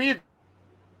 Can we?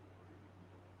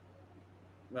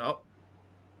 No.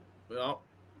 You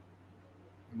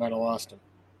might have lost him.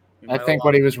 I think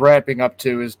what he was wrapping up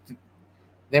to is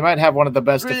they might have one of the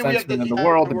best defensemen in the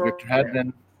world, and Victor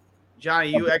Hedman. Johnny,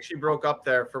 you actually broke up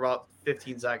there for about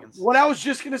 15 seconds. What I was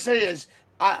just going to say is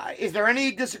there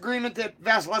any disagreement that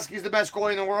Vasilevsky is the best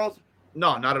goalie in the world?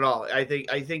 No, not at all. I think,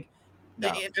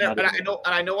 No,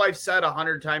 I know I've said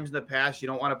 100 times in the past, you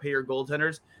don't want to pay your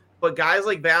goaltenders, but guys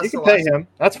like Vasilevsky, you can pay him.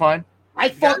 That's fine. I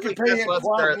fucking pay him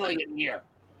 $12 million a year.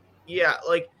 Yeah,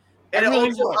 and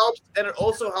it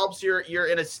also helps you're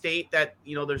in a state that,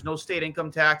 there's no state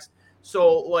income tax,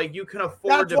 so you can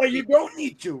afford. That's why you don't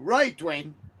need to, right,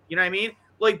 Dwayne? You know what I mean?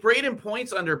 Braden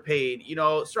Point's underpaid.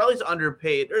 Strelly's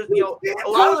underpaid. There's a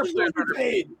lot of players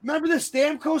underpaid. Remember the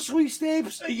Stamkos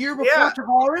sweepstakes a year before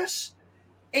Tavares?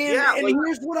 And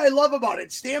here's what I love about it.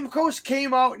 Stamkos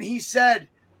came out and he said,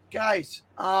 guys,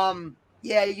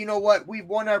 you know what? We've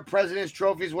won our President's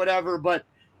trophies, whatever, but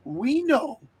we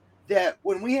know that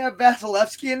when we have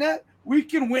Vasilevsky in that, we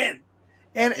can win.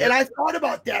 And I thought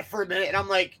about that for a minute, and I'm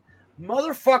like,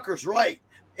 motherfucker's right.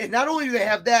 And not only do they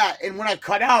have that, and when I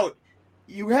cut out,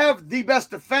 you have the best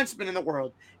defenseman in the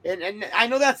world. And I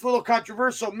know that's a little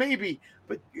controversial, maybe,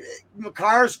 but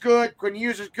Makar's good, Quinn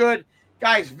Hughes is good.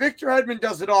 Guys, Victor Hedman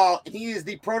does it all, and he is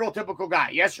the prototypical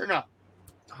guy. Yes or no?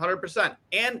 100%.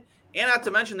 And not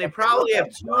to mention, they probably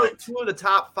have two of the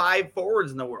top 5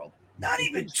 forwards in the world. Not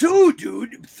even 2,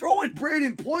 dude. Throwing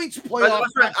Braden Point's playoff.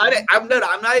 I'm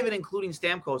not even including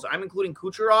Stamkos. I'm including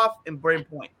Kucherov and Braden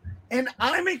Point. And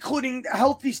I'm including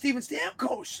healthy Steven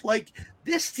Stamkos.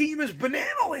 This team is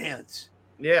banana lands.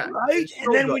 Yeah. Right?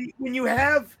 And then when you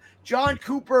have John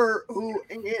Cooper, who,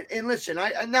 and listen,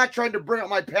 I'm not trying to bring up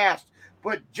my past,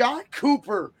 but John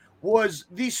Cooper was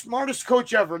the smartest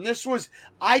coach ever. And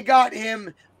I got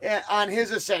him on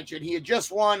his ascension. He had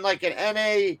just won an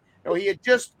NA. He had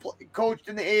just coached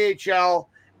in the AHL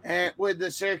and with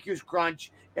the Syracuse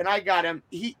Crunch, and I got him.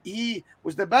 He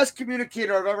was the best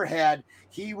communicator I've ever had.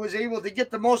 He was able to get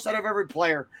the most out of every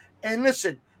player. And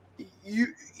listen, you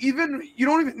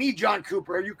don't even need John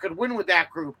Cooper. You could win with that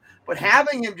group, but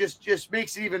having him just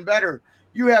makes it even better.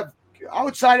 You have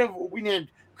outside of what we named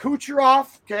Kucherov.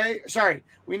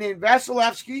 We named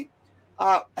Vasilevsky,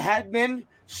 Hedman,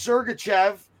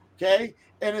 Sergachev. Okay.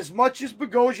 And as much as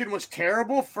Bogosian was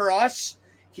terrible for us,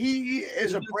 he's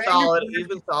been solid. He's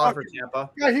been solid for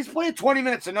Tampa. Yeah, he's playing 20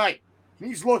 minutes a night.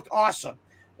 He's looked awesome.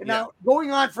 And now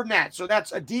going on from that, so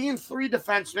that's a D and 3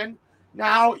 defenseman.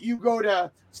 Now you go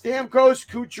to Stamkos,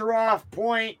 Kucherov,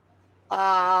 Point,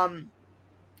 and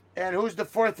who's the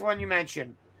fourth one you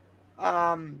mentioned?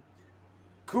 Kucherov,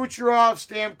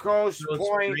 Stamkos,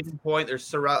 Point. There's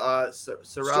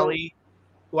Cirelli,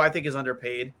 who I think is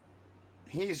underpaid.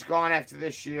 He's gone after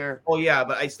this year. Oh, yeah,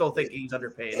 but I still think he's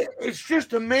underpaid. It's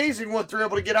just amazing what they're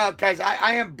able to get out, guys.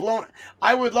 I am blown.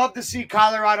 I would love to see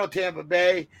Colorado, Tampa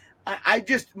Bay.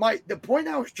 The point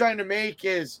I was trying to make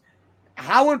is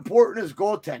how important is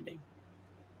goaltending?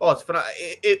 Oh, it's phenomenal.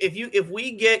 If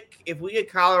we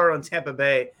get Colorado and Tampa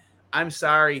Bay, I'm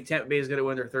sorry, Tampa Bay is going to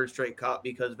win their third straight cup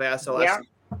because Vasilevsky.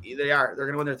 Yeah. They're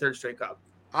going to win their third straight cup.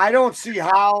 I don't see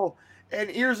how. And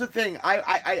here's the thing.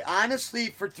 I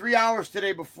honestly, for 3 hours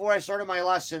today before I started my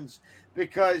lessons,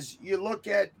 because you look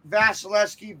at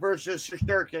Vasilevsky versus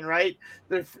Shesterkin, right?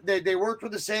 They worked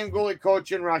with the same goalie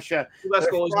coach in Russia. Two best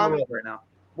goalies in the world right now.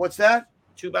 What's that?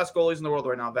 Two best goalies in the world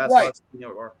right now. Vasilevsky.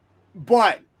 Right.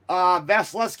 But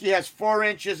Vasilevsky has 4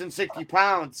 inches and 60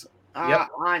 pounds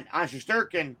on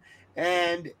Shesterkin.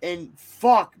 And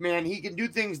fuck, man, he can do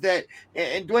things that,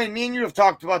 and Dwayne, me and you have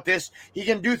talked about this. He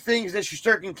can do things that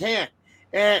Shesterkin can't.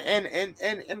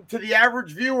 And to the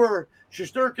average viewer,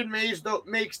 Shesterkin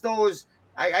makes those,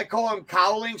 I call them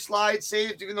cowling slide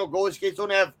saves, even though goalie skates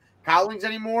don't have cowlings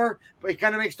anymore. But he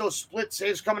kind of makes those split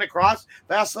saves coming across.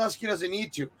 Vasilevsky doesn't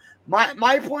need to.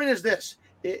 My point is this: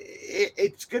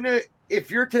 it's gonna, if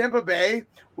you're Tampa Bay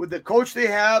with the coach they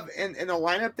have and the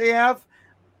lineup they have,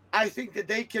 I think that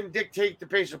they can dictate the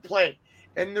pace of play.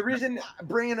 And the reason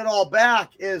bringing it all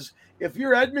back is if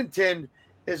you're Edmonton,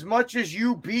 as much as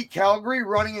you beat Calgary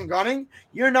running and gunning,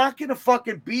 you're not going to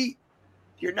fucking beat.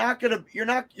 You're not going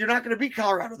to beat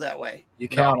Colorado that way. You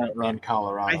can't outrun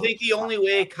Colorado. I think the only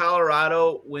way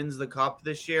Colorado wins the cup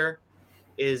this year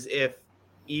is if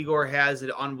Igor has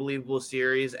an unbelievable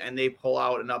series and they pull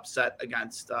out an upset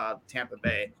against Tampa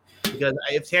Bay. Because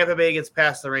if Tampa Bay gets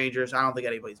past the Rangers, I don't think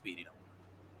anybody's beating them.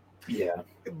 Yeah,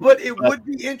 but it would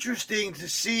be interesting to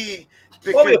see.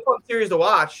 It'll be a fun series to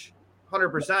watch,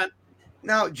 100%.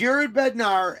 Now, Jared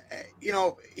Bednar,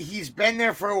 he's been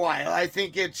there for a while. I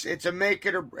think it's a make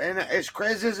it or, and as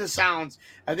crazy as it sounds,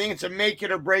 I think it's a make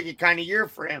it or break it kind of year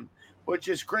for him, which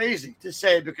is crazy to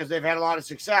say because they've had a lot of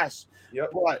success.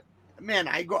 Yep. But man,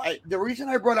 the reason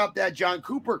I brought up that John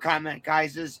Cooper comment,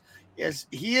 guys, is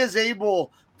he is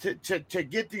able to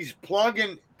get these plug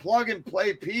and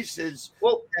play pieces.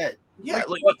 Well,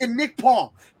 like fucking Nick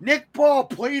Paul. Nick Paul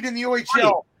played in the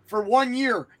OHL for 1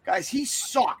 year. Guys, he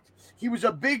sucked. He was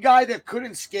a big guy that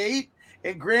couldn't skate.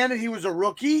 And granted, he was a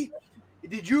rookie.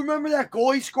 Did you remember that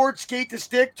goal he scored skate to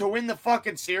stick to win the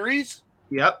fucking series?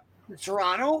 Yep. In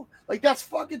Toronto? Like, that's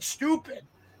fucking stupid.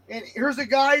 And here's a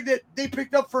guy that they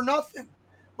picked up for nothing.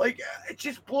 Like, it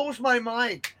just blows my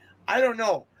mind. I don't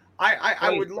know.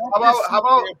 I would love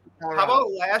how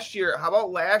about last year? How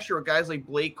about last year with guys like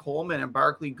Blake Coleman and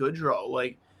Barclay Goodrow?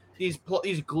 Like these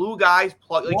glue guys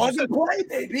plug like play,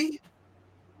 baby.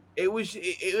 It was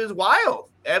wild,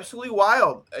 absolutely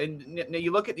wild. And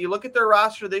you look at their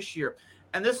roster this year,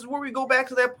 and this is where we go back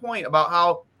to that point about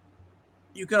how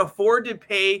you can afford to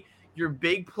pay your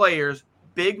big players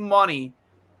big money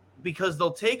because they'll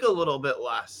take a little bit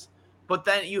less. But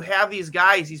then you have these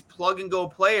guys, these plug and go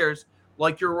players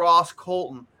like your Ross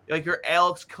Colton, like your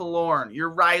Alex Killorn, your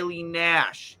Riley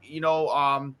Nash,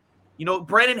 Brandon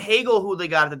Hagel, who they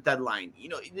got at the deadline,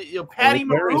 Patty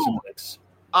Maroon,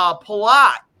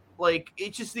 Palat, like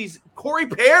it's just these Corey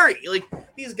Perry, like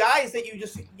these guys that you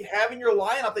have in your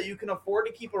lineup that you can afford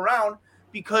to keep around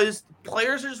because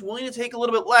players are just willing to take a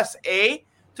little bit less, A,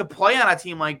 to play on a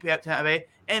team like Tampa Bay,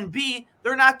 and B,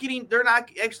 they're not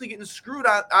actually getting screwed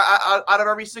out of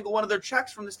every single one of their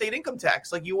checks from the state income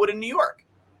tax like you would in New York.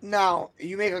 Now,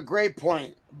 you make a great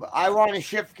point, but I want to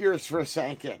shift gears for a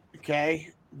second,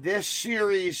 okay? This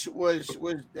series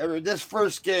this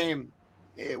first game,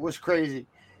 it was crazy.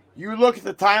 You look at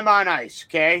the time on ice,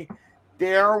 okay?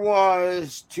 There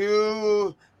was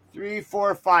 2, 3,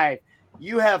 4, 5.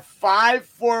 You have 5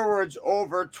 forwards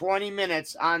over 20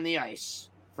 minutes on the ice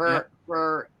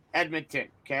for Edmonton,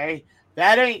 okay?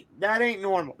 That ain't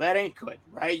normal. That ain't good,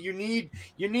 right? You need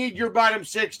your bottom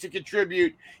 6 to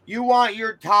contribute. You want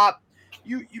your top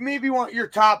you maybe want your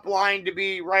top line to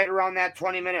be right around that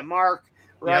 20-minute mark,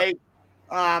 right?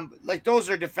 Yep. Like those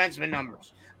are defenseman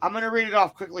numbers. I'm going to read it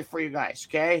off quickly for you guys,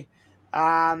 okay?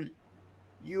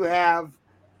 You have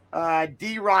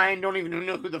D. Ryan, don't even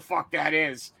know who the fuck that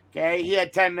is, okay? He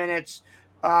had 10 minutes.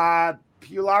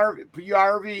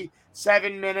 Puljujarvi,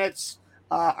 7 minutes.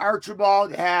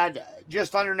 Archibald had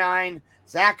just under 9.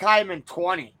 Zach Hyman,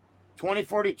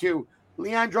 20-42.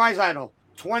 Leon Draisaitl,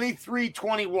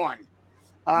 23-21.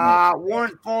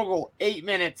 Warren Fogle, 8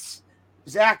 minutes.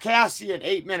 Zach Kassian,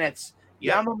 8 minutes.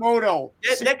 Yep. Yamamoto.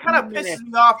 That kind of pisses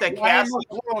me off, that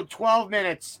Kassian. 12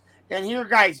 minutes. And here,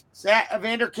 guys,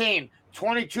 Evander Kane,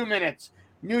 22 minutes.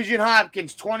 Nugent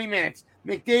Hopkins, 20 minutes.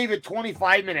 McDavid,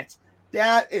 25 minutes.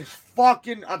 That is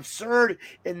fucking absurd,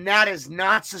 and that is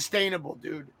not sustainable,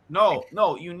 dude. No,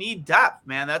 you need depth,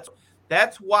 man.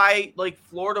 That's why, like,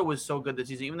 Florida was so good this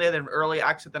season. Even though they had an early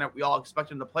exit than we all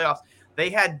expected in the playoffs, they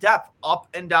had depth up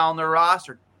and down their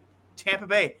roster. Tampa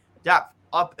Bay, depth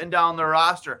up and down their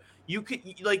roster. You could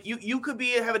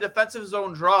have a defensive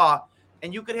zone draw,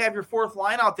 and you could have your fourth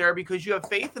line out there because you have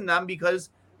faith in them because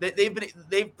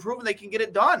they've proven they can get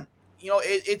it done.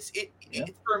 It's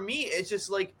for me, it's just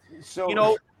like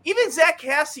even Zach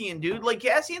Cassian, dude. Like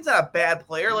Cassian's not a bad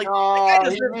player. Like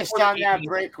he missed on that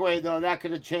breakaway though. That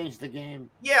could have changed the game.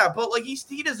 Yeah, but like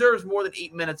he deserves more than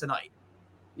 8 minutes a night.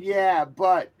 Yeah,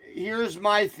 but here's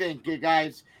my thinking,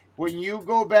 guys. When you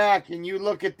go back and you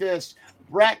look at this,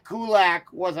 Brett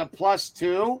Kulak was a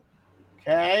 +2.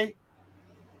 Okay.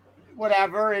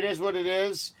 Whatever. It is what it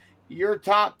is. Your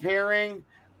top pairing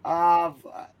of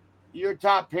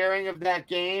that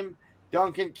game,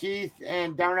 Duncan Keith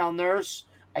and Darnell Nurse,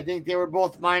 I think they were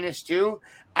both -2.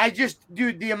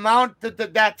 The amount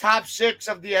that top six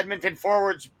of the Edmonton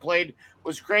forwards played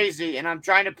was crazy, and I'm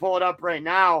trying to pull it up right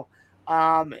now.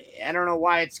 I don't know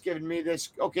why it's giving me this.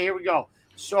 Okay, here we go.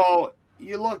 So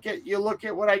you look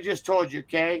at what I just told you,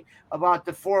 okay, about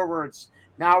the forwards.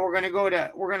 Now we're gonna go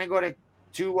to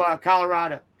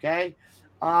Colorado, okay.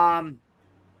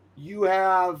 You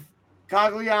have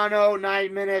Cogliano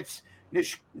 9 minutes,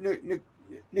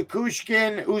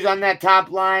 Nikushkin, who's on that top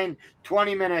line,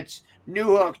 20 minutes,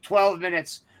 Newhook 12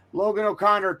 minutes, Logan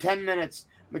O'Connor 10 minutes,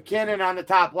 McKinnon on the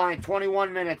top line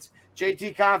 21 minutes,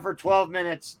 JT Compher 12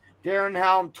 minutes, Darren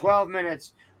Helm 12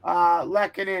 minutes,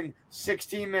 Lehkonen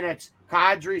 16 minutes,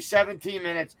 Kadri 17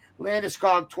 minutes,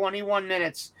 Landeskog 21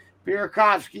 minutes,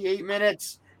 Burakovsky 8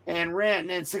 minutes, and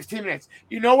Rantanen 16 minutes.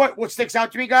 You know what sticks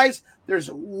out to me, guys? There's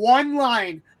one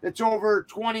line that's over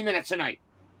 20 minutes a night,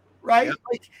 right? Yep.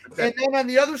 And then on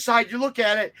the other side, you look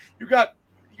at it, you got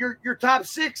your top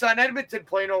six on Edmonton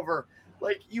playing over.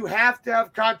 Like, you have to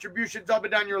have contributions up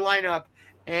and down your lineup.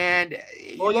 And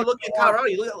you look at Colorado,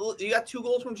 you got 2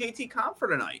 goals from JT Compher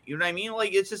tonight. You know what I mean?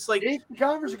 Like, it's just like JT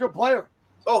Compher's a good player.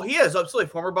 Oh, he is absolutely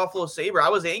former Buffalo Sabre. I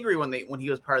was angry when he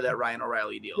was part of that Ryan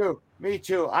O'Reilly deal. Me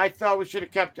too. I thought we should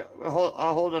have kept a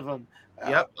hold of him.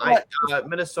 Yep.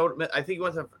 Minnesota. I think he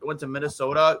went to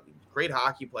Minnesota. Great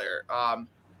hockey player.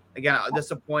 Again,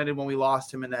 disappointed when we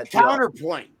lost him in that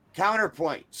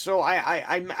Counterpoint. So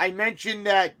I mentioned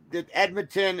that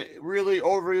Edmonton really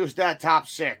overused that top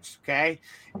six. Okay,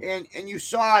 and you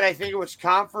saw it. I think it was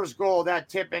Compher's goal, that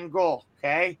tip in goal.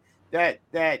 Okay. That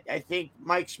I think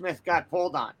Mike Smith got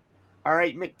pulled on. All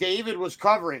right, McDavid was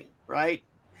covering, right?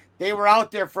 They were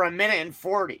out there for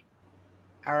 1:40.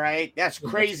 All right, that's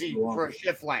crazy for a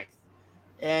shift length.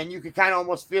 And you could kind of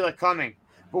almost feel it coming.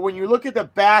 But when you look at the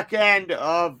back end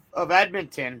of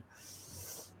Edmonton,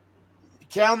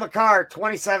 Cale Makar,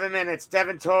 27 minutes,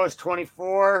 Devin Toews,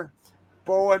 24,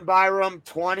 Bowen Byram,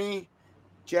 20,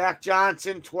 Jack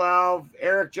Johnson, 12,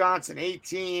 Eric Johnson,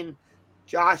 18,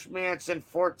 Josh Manson,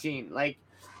 14. Like,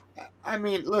 I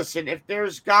mean, listen, if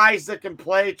there's guys that can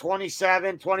play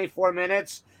 27, 24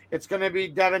 minutes, it's going to be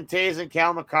Devin Toews and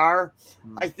Cale Makar.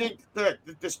 I think that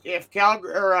if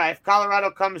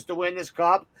Colorado comes to win this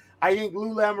cup, I think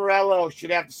Lou Lamoriello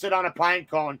should have to sit on a pine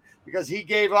cone because he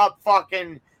gave up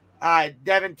fucking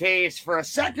Devin Toews for a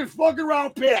second fucking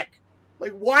round pick.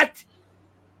 Like, what?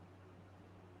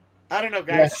 I don't know,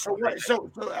 guys. So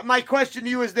my question to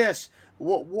you is this.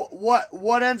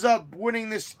 What ends up winning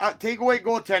this? Take away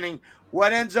goaltending.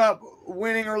 What ends up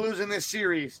winning or losing this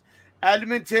series?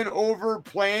 Edmonton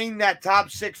overplaying that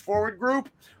top six forward group,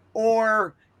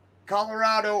 or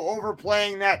Colorado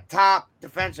overplaying that top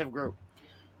defensive group?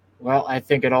 Well, I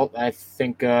think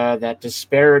that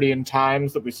disparity in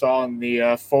times that we saw in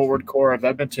the forward core of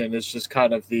Edmonton is just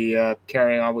kind of the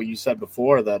carrying on what you said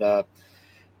before, that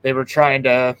they were trying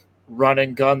to run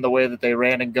and gun the way that they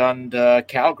ran and gunned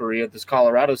Calgary at this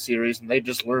Colorado series, and they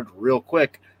just learned real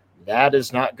quick that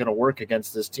is not going to work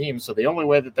against this team. So the only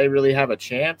way that they really have a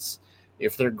chance,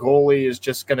 if their goalie is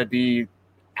just going to be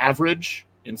average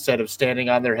instead of standing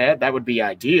on their head, that would be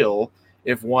ideal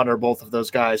if one or both of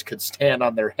those guys could stand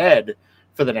on their head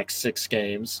for the next 6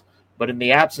 games. But in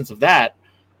the absence of that,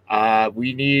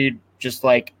 we need just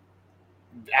like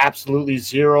absolutely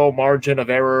zero margin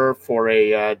of error for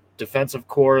a defensive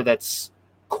core that's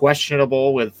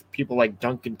questionable, with people like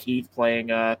Duncan Keith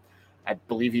playing, I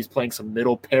believe he's playing some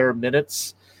middle pair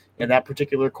minutes in that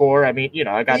particular core. I mean, you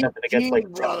know, I got nothing against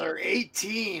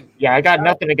 18. Yeah, I got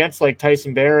nothing against like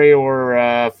Tyson Barrie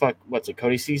or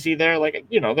Cody Ceci there. Like,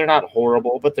 you know, they're not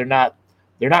horrible, but they're not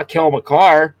Cale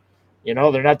Makar. You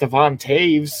know, they're not Devon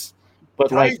Toews. But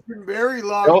Tyson Barrie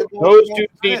those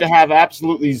dudes need to have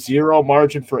absolutely zero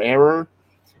margin for error,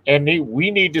 and we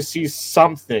need to see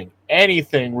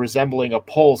anything resembling a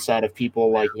pulse out of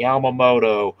people like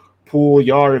Yamamoto,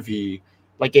 Puljujarvi.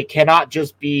 Like, it cannot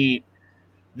just be.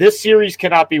 This series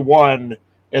cannot be won,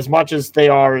 as much as they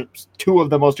are 2 of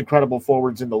the most incredible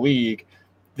forwards in the league,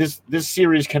 this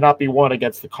series cannot be won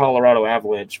against the Colorado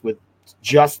Avalanche with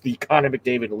just the Connor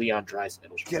McDavid and Leon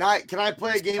Draisaitl. Can I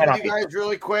play a game with you guys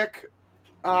really quick?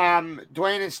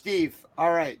 Dwayne and Steve.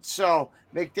 All right. So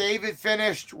McDavid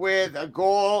finished with a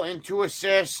goal and 2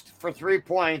 assists for 3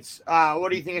 points. What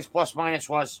do you think his plus minus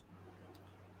was?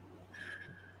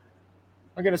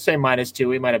 I'm gonna say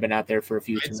 -2. He might have been out there for a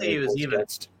few. I'd say he was even.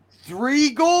 3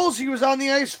 goals he was on the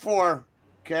ice for.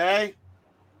 Okay.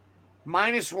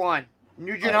 -1.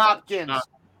 Nugent Hopkins.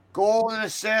 Goal and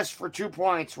assist for 2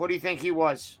 points. What do you think he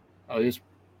was? Oh, he's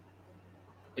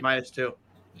 -2.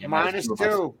 Yeah,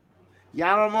 -2.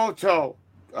 Yamamoto.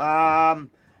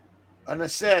 An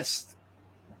assist.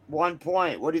 1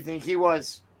 point. What do you think he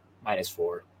was?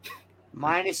 -4.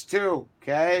 -2.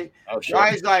 Okay. Oh, shit.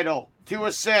 Draisaitl. 2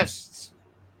 assists.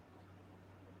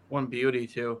 One beauty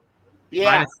too.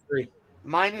 Yeah. -3.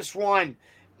 -1.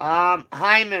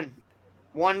 Hyman.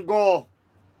 1 goal.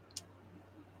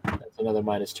 That's another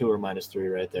 -2 or -3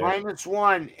 right there.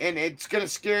 -1. And it's going to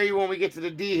scare you when we get to the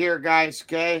D here, guys.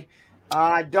 Okay.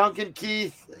 Duncan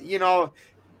Keith, no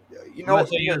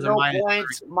points.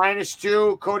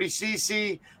 -2. Cody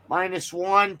Ceci,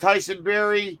 -1. Tyson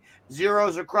Berry,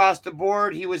 0s across the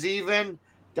board. He was even.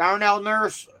 Darnell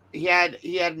Nurse, he had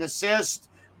an assist,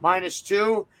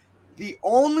 -2. The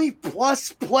only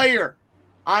plus player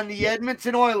on the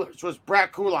Edmonton Oilers was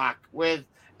Brett Kulak with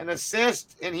an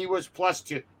assist, and he was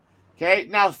 +2. Okay,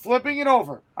 now flipping it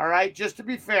over, all right, just to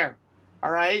be fair, all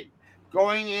right,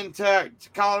 going into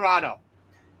Colorado.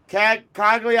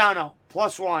 Cagliano,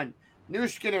 +1.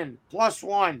 Nushkinen,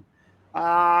 +1.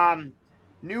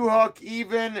 Newhook,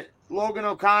 even. Logan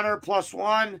O'Connor,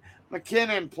 +1.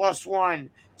 McKinnon, +1.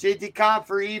 JT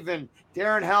Compher, even.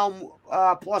 Darren Helm,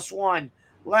 +1.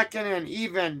 Lehkonen,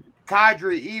 even.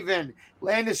 Kadri, even.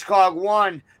 Landeskog,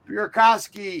 1.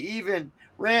 Burakovsky, even.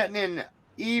 Rantanen,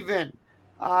 even.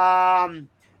 Oh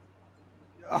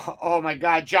my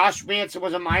God. Josh Manson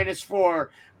was a -4.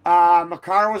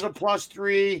 Makar was a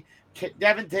 +3.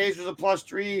 Devin Taves was a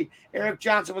 +3. Eric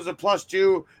Johnson was a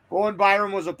 +2. Bowen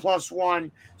Byram was a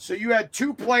 +1. So you had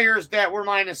 2 players that were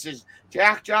minuses,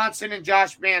 Jack Johnson and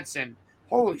Josh Manson.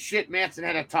 Holy shit, Manson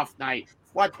had a tough night.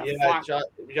 What the fuck?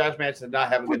 Josh Manson did not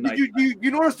have a good night.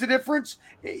 You notice the difference?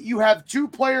 You have 2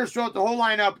 players throughout the whole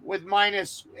lineup with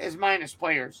minus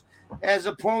players, as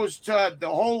opposed to the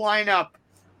whole lineup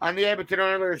on the Edmonton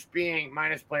Oilers being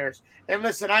minus players. And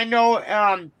listen, I know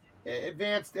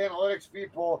advanced analytics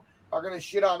people are going to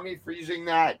shit on me for using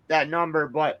that number,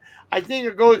 but I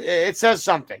think it says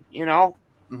something,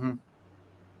 Mm-hmm.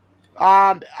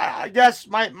 I guess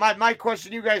my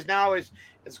question to you guys now is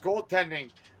goaltending.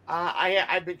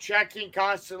 I've been checking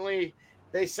constantly.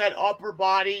 They said upper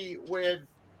body with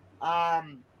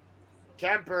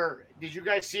Kemper. Did you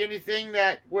guys see anything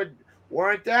that would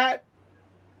warrant that?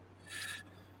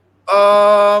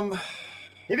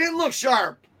 He didn't look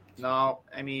sharp. No,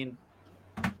 I mean,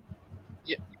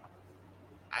 yeah,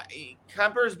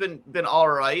 Kemper's been all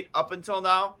right up until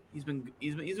now. He's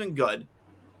been good.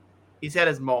 He's had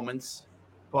his moments,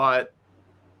 but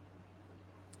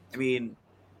I mean,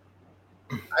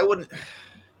 I wouldn't.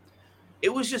 It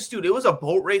was just, dude. It was a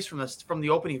boat race from the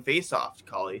opening faceoff,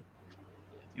 Cully.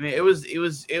 I mean, it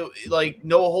was like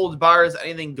no holds bars,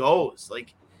 anything goes.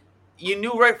 Like, you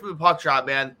knew right from the puck drop,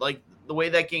 man. Like the way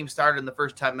that game started in the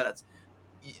first 10 minutes,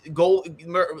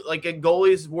 like a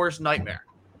goalie's worst nightmare.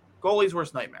 Goalie's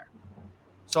worst nightmare.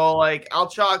 So like, I'll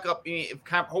chalk up.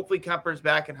 Hopefully Kemper's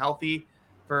back and healthy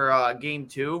for game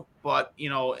 2. But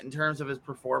in terms of his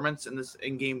performance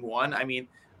in game 1, I mean,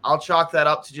 I'll chalk that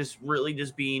up to just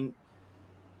being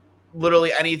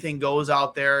literally anything goes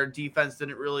out there. Defense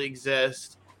didn't really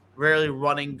exist. Rarely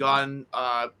running gun.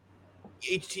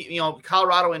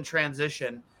 Colorado in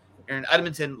transition, or in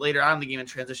Edmonton later on in the game in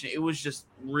transition. It was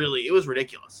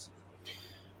ridiculous.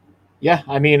 Yeah,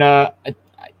 I mean,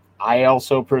 I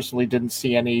also personally didn't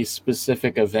see any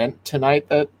specific event tonight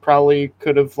that probably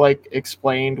could have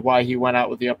explained why he went out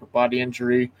with the upper body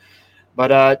injury.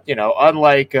 But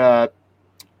unlike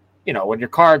when your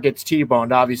car gets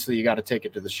T-boned, obviously you got to take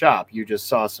it to the shop. You just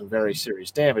saw some very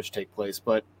serious damage take place.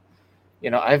 But,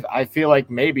 I feel like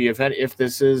maybe if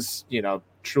this is,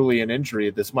 truly an injury,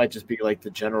 this might just be like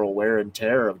the general wear and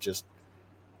tear of just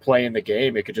playing the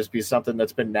game. It could just be something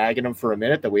that's been nagging him for a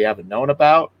minute that we haven't known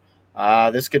about.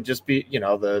 This could just be,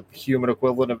 the human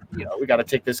equivalent of, we got to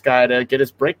take this guy to get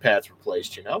his brake pads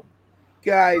replaced,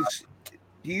 Guys,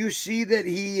 do you see that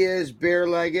he is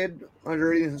bare-legged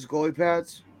underneath his goalie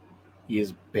pads? He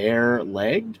is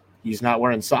bare-legged? He's not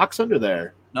wearing socks under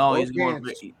there. No, he's going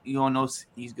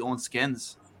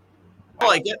skins. I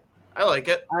like it. I like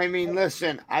it. I mean,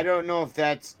 listen, I don't know if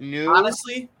that's new.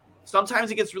 Honestly,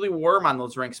 sometimes it gets really warm on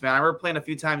those rinks, man. I remember playing a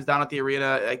few times down at the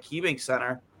arena at KeyBank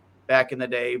Center back in the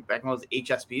day, back when it was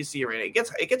HSBC arena.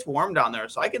 It gets warm down there,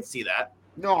 so I can see that.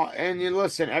 No, and you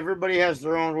listen, everybody has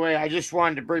their own way. I just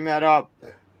wanted to bring that up.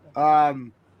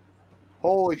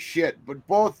 Holy shit! But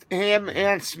both him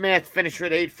and Smith finished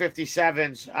with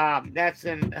 857s.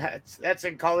 That's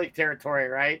in colleague territory,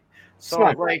 right?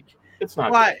 So it's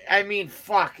not. But I mean,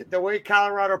 fuck the way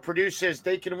Colorado produces,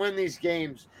 they can win these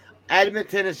games.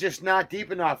 Edmonton is just not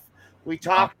deep enough. We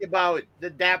talked about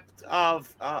the depth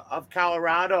of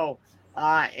Colorado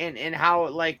and how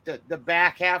like the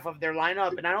back half of their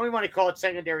lineup, and I don't even want to call it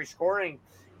secondary scoring.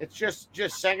 It's just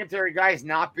secondary guys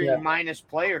not being minus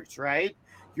players, right?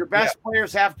 Your best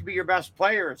players have to be your best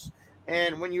players.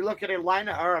 And when you look at a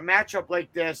lineup or a matchup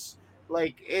like this,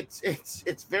 like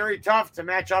it's very tough to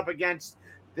match up against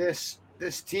this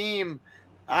team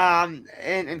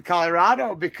in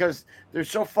Colorado because they're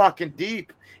so fucking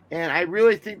deep. And I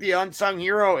really think the unsung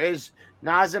hero is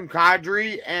Nazem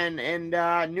Kadri and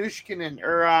Nushkinen,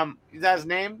 or is that his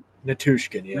name?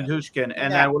 Natushkin, yeah. Natushkin.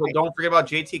 And don't forget about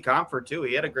JT Comfort, too.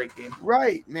 He had a great game.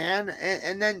 Right, man.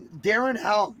 And then Darren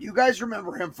Helm. You guys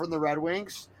remember him from the Red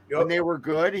Wings when they were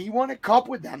good? He won a cup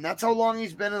with them. That's how long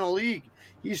he's been in the league.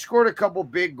 He scored a couple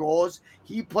big goals.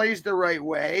 He plays the right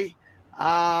way.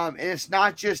 And it's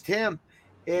not just him.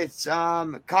 It's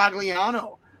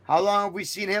Cogliano. How long have we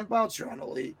seen him bounce around the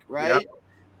league, right? Yep.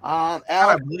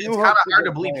 It's kind of hard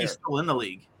to believe he's still in the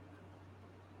league.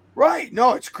 Right.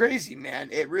 No, it's crazy, man.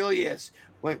 It really is.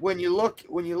 When you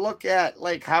look at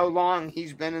like how long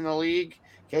he's been in the league,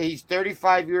 okay, he's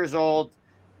 35 years old.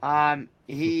 And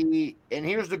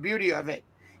here's the beauty of it.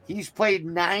 He's played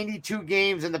 92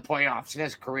 games in the playoffs in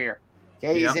his career.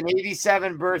 Okay, he's an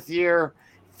 87 birth year,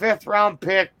 5th round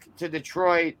pick to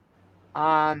Detroit.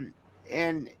 And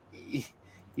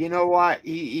you know what?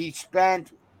 He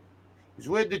was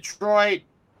with Detroit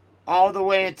all the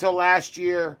way until last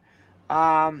year.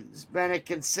 He's been a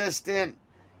consistent,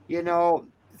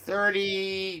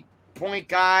 30-point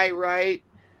guy, right?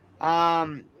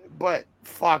 But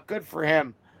fuck, good for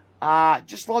him.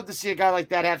 Just love to see a guy like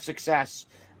that have success.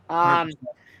 But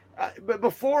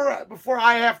before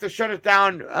I have to shut it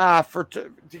down to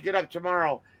get up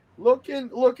tomorrow,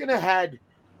 looking ahead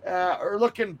or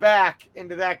looking back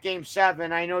into that game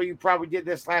 7. I know you probably did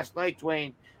this last night,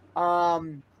 Dwayne.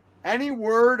 Any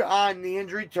word on the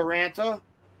injury to Ranta?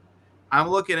 I'm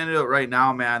looking into it right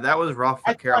now, man. That was rough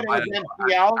for Carolina.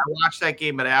 I watched that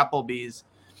game at Applebee's,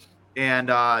 and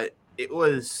it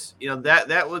was,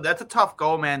 that's a tough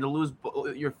go, man, to lose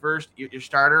your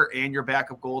starter and your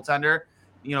backup goaltender.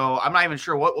 I'm not even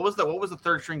sure what was the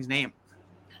third string's name.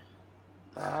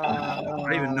 I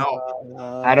don't even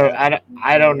know. I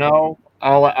don't know.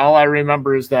 All I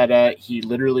remember is that he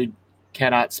literally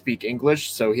cannot speak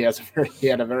English, so he had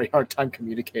a very hard time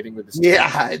communicating with his team.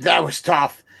 Yeah, that was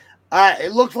tough.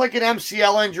 It looked like an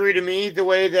MCL injury to me, the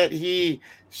way that he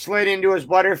slid into his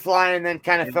butterfly and then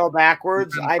kind of fell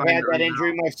backwards. I've had that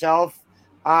injury myself.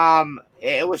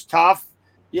 It was tough,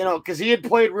 because he had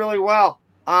played really well.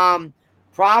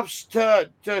 Props to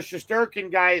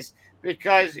Shesterkin, guys,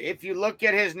 because if you look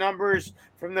at his numbers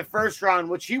from the first round,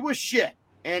 which he was shit,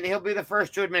 and he'll be the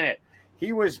first to admit it,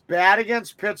 he was bad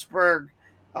against Pittsburgh,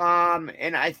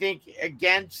 and I think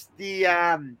against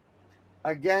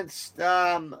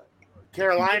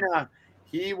Carolina,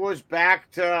 he was back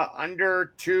to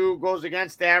under 2 goals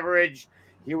against average.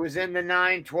 He was in the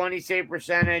 920 save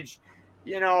percentage.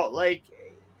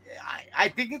 I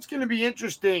think it's going to be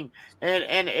interesting,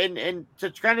 and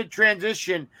to kind of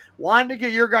transition. Wanted to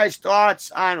get your guys' thoughts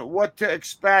on what to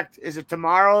expect. Is it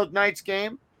tomorrow night's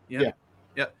game? Yeah.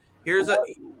 Here's a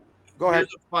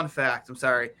fun fact. I'm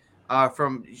sorry.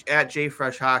 From at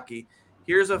JFresh Hockey.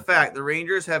 Here's a fact: the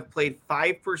Rangers have played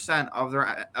 5% of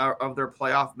their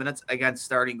playoff minutes against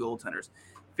starting goaltenders,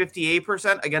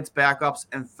 58% against backups,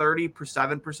 and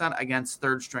 37% against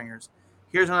third stringers.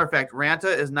 Here's another fact: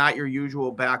 Ranta is not your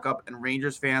usual backup, and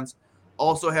Rangers fans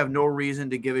also have no reason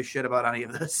to give a shit about any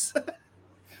of this.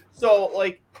 So,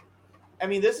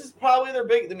 this is probably their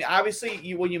big.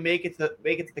 Obviously, when you make it to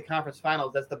the conference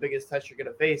finals, that's the biggest test you're going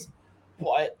to face.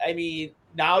 But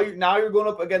now you're going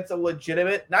up against not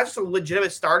just a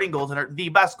legitimate starting goaltender, the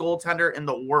best goaltender in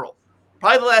the world,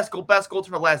 probably the best goaltender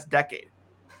of the last decade.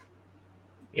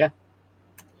 Yeah,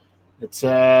 it's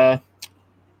a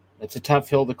tough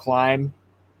hill to climb.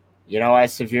 I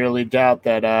severely doubt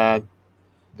that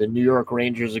the New York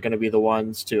Rangers are going to be the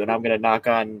ones to, and I'm going to knock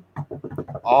on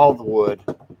all the wood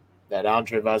that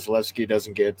Andrei Vasilevsky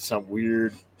doesn't get some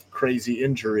weird, crazy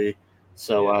injury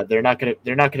So they're not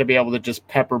gonna be able to just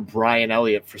pepper Brian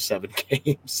Elliott for 7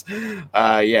 games. They're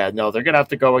gonna have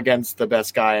to go against the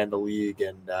best guy in the league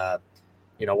and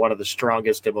one of the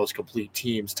strongest and most complete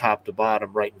teams, top to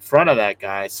bottom, right in front of that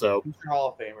guy. So He's a Hall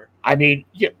of Famer. I mean,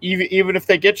 even if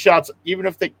they get shots, even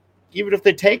if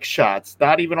they take shots,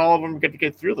 not even all of them get to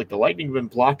get through. Like the Lightning have been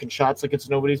blocking shots like it's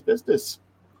nobody's business.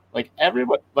 Like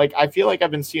everybody, like I feel like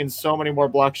I've been seeing so many more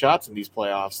block shots in these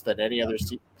playoffs than any other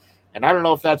team. And I don't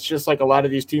know if that's just like a lot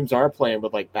of these teams are playing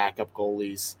with like backup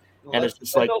goalies. Well, and it's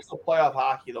just like also playoff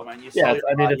hockey, though, man. It's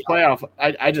playoff.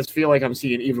 I just feel like I'm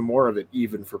seeing even more of it,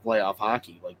 even for playoff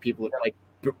hockey. Like people like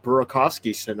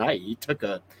Burakovsky tonight, he took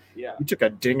a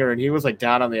dinger and he was like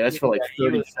down on the ice for like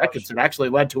 30 seconds and actually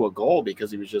led to a goal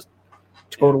because he was just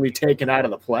totally taken out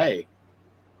of the play.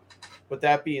 With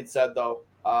that being said, though,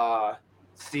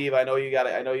 Steve, I know you got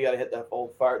to hit that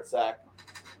old fart sack.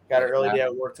 Got an early day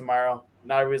at work tomorrow.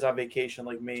 Not everybody's on vacation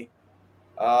like me.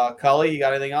 Cully, you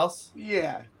got anything else?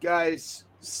 Yeah, guys.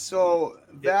 So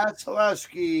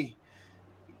Vasilevsky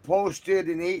posted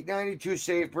an .892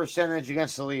 save percentage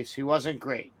against the Leafs. He wasn't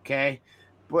great, okay?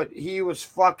 But he was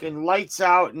fucking lights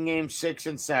out in game 6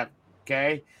 and 7,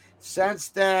 okay? Since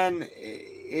then,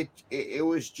 it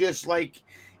was just like,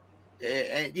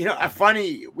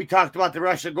 funny. We talked about the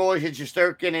Russian goalies,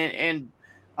 Shesterkin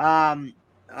and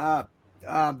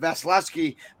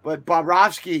Vasilevsky, but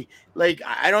Bobrovsky, like,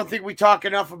 I don't think we talk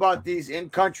enough about these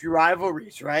in-country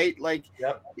rivalries, right? Like,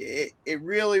 it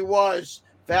really was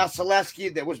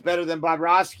Vasilevsky that was better than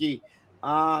Bobrovsky.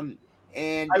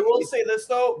 And I will say this,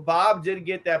 though. Bob did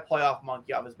get that playoff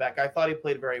monkey off his back. I thought he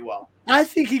played very well. I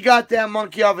think he got that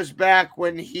monkey off his back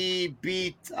when he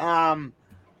beat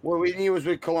when he was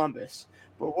with Columbus.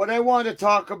 But what I want to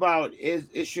talk about is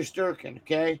Shesterkin,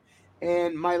 okay?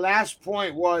 And my last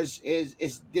point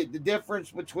is the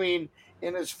difference between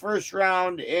in his first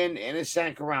round and his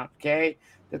second round, okay?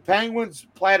 The Penguins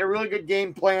played a really good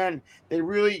game plan. They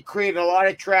really created a lot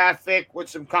of traffic with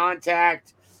some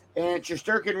contact, and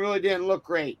Shesterkin really didn't look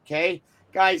great, okay?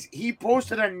 Guys, he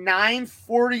posted a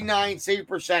 .949 save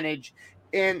percentage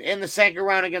in the second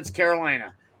round against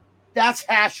Carolina. That's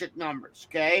Hasek numbers,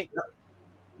 okay?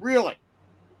 Really.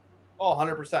 Oh,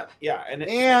 100%. Yeah.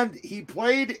 And he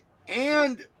played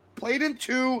in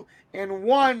 2 and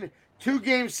won 2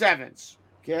 game 7s.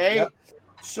 Okay. Yep.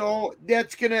 So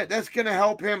that's gonna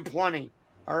help him plenty.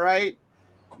 All right.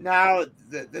 Now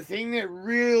the thing that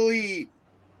really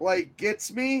like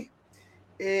gets me,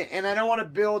 and I don't want to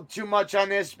build too much on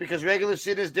this because regular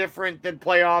season is different than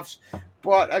playoffs,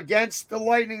 but against the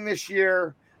Lightning this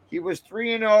year, he was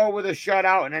 3-0 with a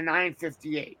shutout and a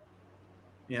 .958.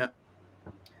 Yeah.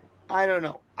 I don't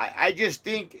know. I just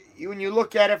think when you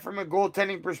look at it from a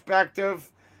goaltending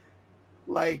perspective,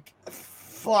 like,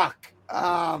 fuck.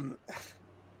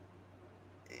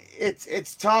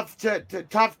 It's tough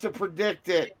to predict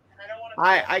it.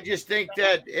 I just think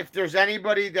that if there's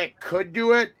anybody that could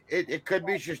do it, it could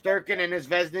be Shesterkin in his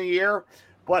Vezina year,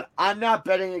 but I'm not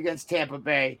betting against Tampa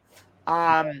Bay.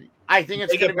 I think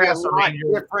it's going to be a lot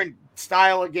different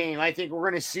style of game. I think we're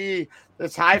going to see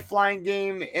this high-flying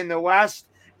game in the West,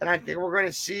 and I think we're going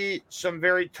to see some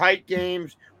very tight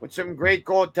games with some great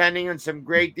goaltending and some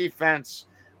great defense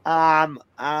in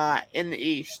the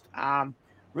East.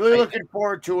 Really looking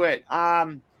forward to it.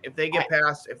 If they get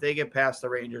past the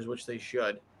Rangers, which they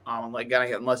should,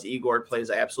 unless Igor plays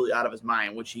absolutely out of his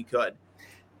mind, which he could.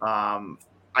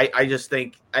 I just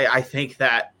think I think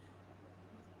that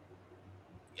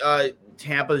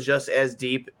Tampa's just as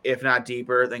deep, if not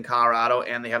deeper, than Colorado,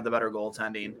 and they have the better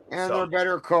goaltending. And they're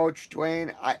better coach,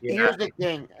 Dwayne. Here's the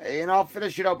thing, and I'll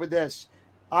finish it up with this.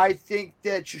 I think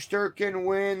that Shesterkin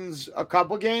wins a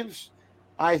couple games.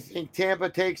 I think Tampa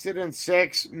takes it in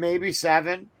 6, maybe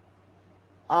 7.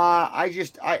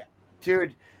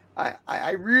 Dwayne,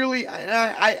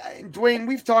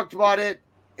 we've talked about it,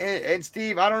 and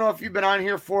Steve, I don't know if you've been on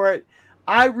here for it.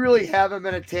 I really haven't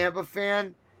been a Tampa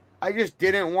fan. I just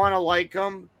didn't want to like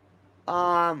them.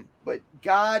 But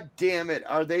god damn it,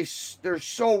 they're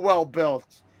so well built.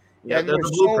 Yeah, and they're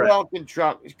so well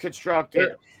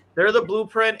constructed. They're the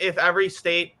blueprint if every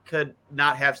state could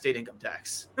not have state income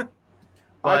tax.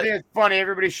 I think it's funny.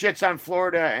 Everybody shits on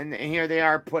Florida, and here they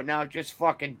are putting out just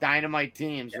fucking dynamite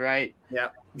teams, right? Yeah.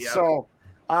 So,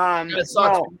 it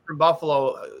sucks from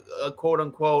Buffalo, quote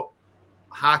unquote,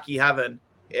 hockey heaven.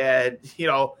 And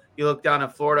you look down in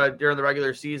Florida during the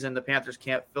regular season, the Panthers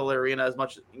can't fill the arena as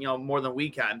much, more than we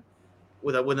can,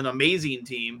 with an amazing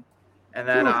team. And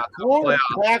then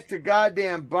back to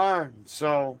goddamn barn.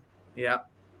 So yeah.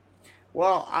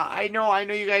 Well, I know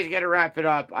you guys got to wrap it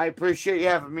up. I appreciate you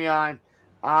having me on.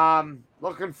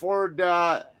 Looking forward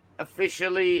to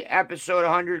officially episode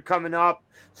 100 coming up.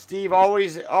 Steve,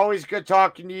 always good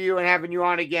talking to you and having you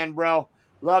on again, bro.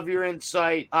 Love your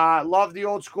insight. Love the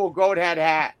old school goat head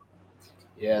hat.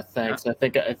 Yeah, thanks. I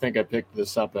think I picked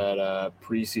this up at a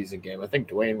preseason game. I think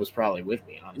Dwayne was probably with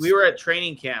me. Honestly, We were at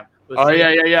training camp.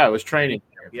 Yeah. It was training.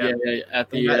 Yeah. At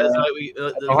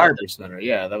the Harbor Center.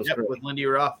 Yeah, that was great. with Lindy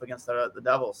Ruff against the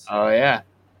Devils. Oh yeah,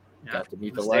 Yeah. got to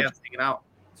meet the Stay legend. hanging out.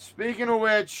 Speaking of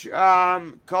which,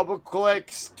 couple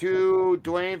clicks to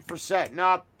Dwayne for setting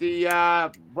up the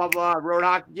road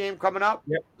hockey game coming up.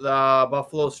 Yep. The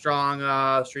Buffalo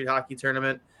Strong Street Hockey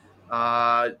Tournament.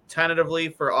 Tentatively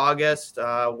for August.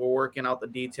 We're working out the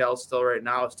details still right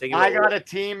now. It's taking. I got a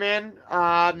team in.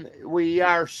 We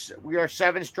are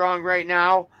 7 strong right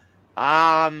now.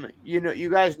 You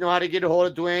guys know how to get a hold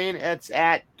of Dwayne. It's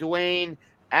at Dwayne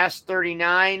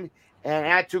S39 and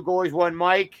at 2 Goalies 1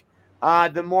 Mike.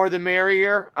 The more the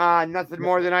merrier. Nothing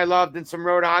more than I love than some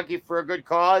road hockey for a good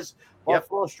cause. Yep.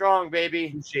 Buffalo Strong, baby.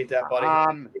 Appreciate that,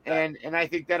 buddy. And I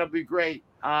think that'll be great.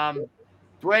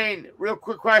 Dwayne, real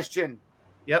quick question.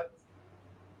 Yep.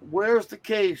 Where's the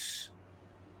case?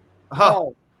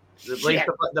 Oh,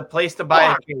 the place to buy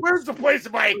a case. Where's the place to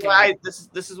buy a case?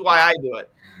 This is why I do it.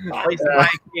 Place to buy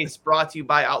a case brought to you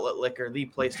by Outlet Liquor, the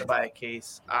place to buy a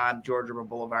case on George River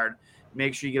Boulevard.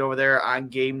 Make sure you get over there on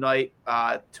game night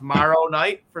tomorrow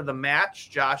night for the match.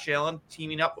 Josh Allen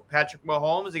teaming up with Patrick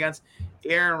Mahomes against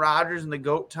Aaron Rodgers and the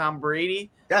GOAT Tom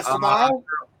Brady. That's tomorrow?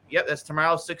 Yep, that's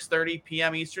tomorrow, 6:30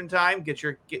 p.m. Eastern time. Go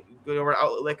over to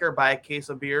Outlet Liquor, buy a case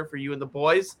of beer for you and the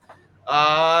boys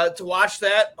to watch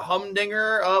that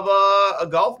humdinger of a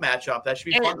golf matchup. That should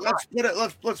be fun.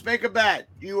 Let's make a bet.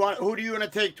 Who do you want to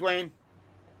take, Dwayne?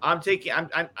 I'm taking.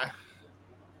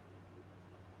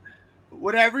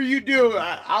 Whatever you do,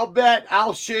 I'll bet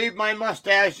I'll shave my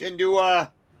mustache and do like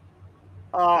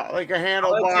a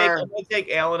handlebar. I'm gonna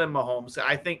take Allen and Mahomes.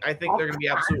 I think they're gonna be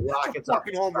absolute rockets.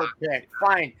 Fucking homework pick.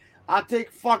 Fine. I'll take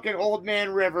fucking old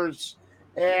man Rivers.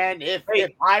 And if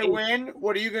I win,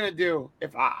 what are you gonna do?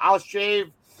 If I'll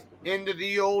shave into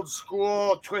the old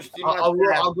school twisting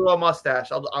mustache. I'll do a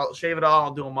mustache. I'll shave it all.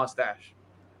 I'll do a mustache.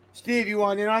 Steve, you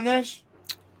want in on this?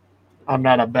 I'm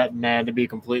not a betting man, to be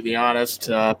completely honest.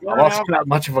 I'm also not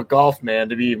much of a golf man,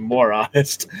 to be even more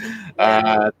honest.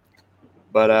 But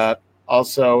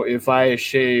also, if I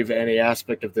shave any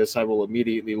aspect of this, I will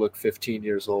immediately look 15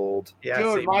 years old. Yeah,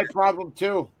 dude, my problem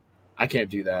too. I can't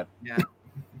do that. Yeah.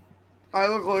 I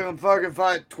look like I'm fucking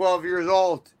 12 years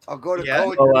old. I'll go to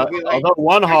coach. Although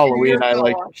one Halloween,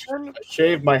 I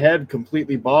shaved my head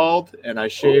completely bald, and I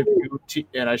shaved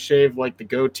like the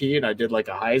goatee, and I did like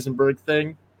a Heisenberg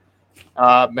thing.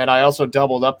 Man, I also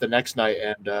doubled up the next night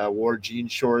and wore jean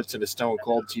shorts and a Stone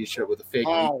Cold T-shirt with a fake.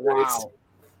 Oh wow!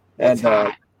 And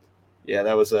yeah,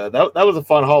 that was a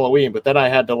fun Halloween. But then I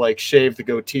had to like shave the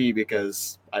goatee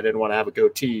because I didn't want to have a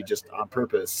goatee just on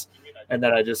purpose. And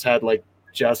then I just had like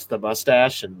just the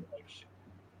mustache, and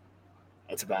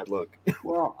that's a bad look.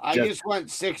 Well, I just went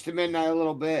 6 to midnight a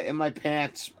little bit in my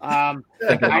pants. I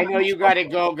know you got to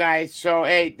go, guys. So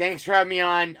hey, thanks for having me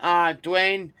on,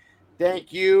 Dwayne.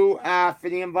 Thank you for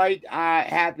the invite.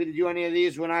 Happy to do any of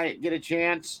these when I get a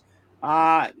chance.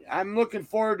 I'm looking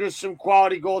forward to some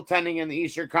quality goaltending in the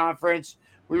Eastern Conference.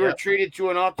 We were treated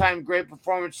to an all-time great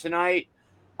performance tonight.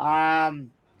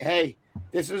 Hey,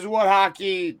 this is what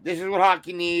hockey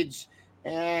needs,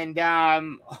 and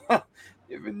not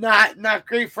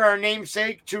great for our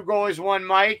namesake. 2 goalies, 1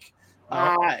 Mike.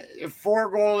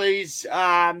 4 goalies.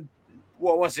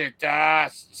 What was it?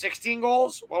 16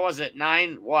 goals? What was it?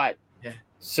 9? What?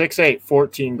 6, 8,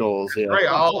 14 goals. Yeah. Right.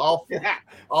 All 4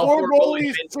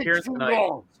 goalies, 16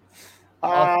 goals.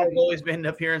 All 4 goalies made an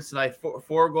appearance tonight.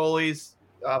 4 goalies,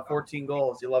 14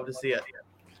 goals. You love to see it.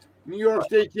 New York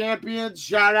State champions.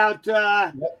 Shout out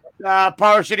to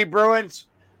Power City Bruins.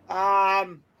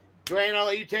 Dwayne, I'll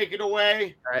let you take it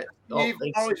away. All right. Steve,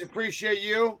 always appreciate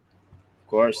you. Of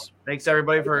course. Thanks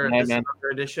everybody for this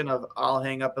edition of I'll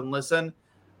Hang Up and Listen.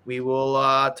 We will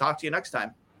talk to you next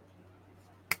time.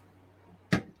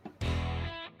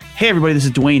 Hey everybody, this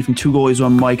is Dwayne from 2 Goalies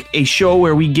 1 Mike, a show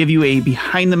where we give you a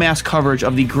behind-the-mask coverage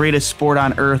of the greatest sport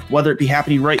on earth, whether it be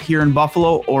happening right here in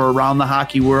Buffalo or around the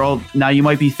hockey world. Now you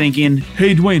might be thinking,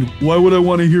 hey Dwayne, why would I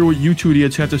want to hear what you 2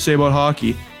 idiots have to say about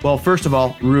hockey? Well, first of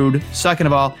all, rude. Second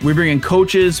of all, we bring in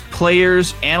coaches,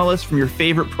 players, analysts from your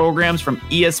favorite programs, from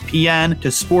ESPN to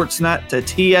Sportsnet to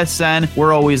TSN.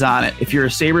 We're always on it. If you're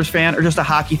a Sabres fan or just a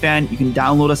hockey fan, you can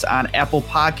download us on Apple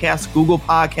Podcasts, Google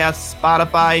Podcasts,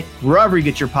 Spotify, wherever you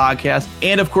get your podcasts.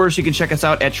 And of course, you can check us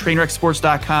out at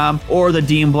trainwrecksports.com or the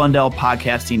Dean Blundell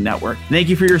Podcasting Network. Thank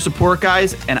you for your support,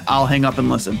 guys, and I'll hang up and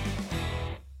listen.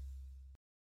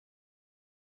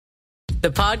 The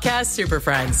Podcast Super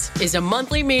Friends is a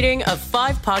monthly meeting of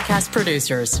 5 podcast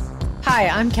producers. Hi,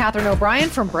 I'm Catherine O'Brien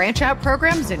from Branch Out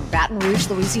Programs in Baton Rouge,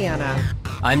 Louisiana.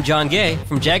 I'm John Gay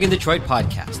from Jag and Detroit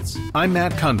Podcasts. I'm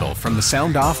Matt Kundle from the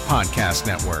Sound Off Podcast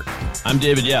Network. I'm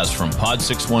David Yaz from Pod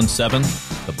 617,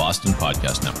 the Boston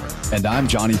Podcast Network. And I'm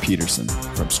Johnny Peterson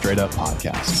from Straight Up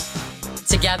Podcasts.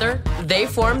 Together, they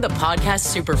form the Podcast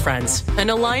Super Friends, an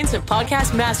alliance of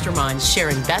podcast masterminds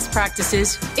sharing best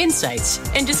practices, insights,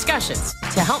 and discussions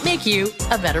to help make you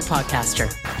a better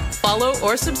podcaster. Follow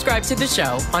or subscribe to the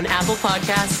show on Apple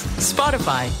Podcasts,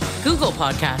 Spotify, Google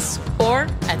Podcasts, or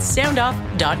at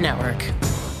soundoff.network.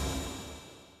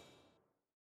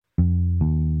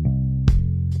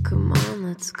 Come on,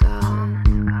 let's go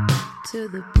to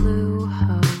the Blue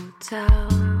Hotel.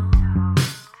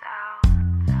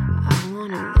 I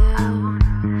wanna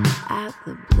live at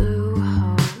the Blue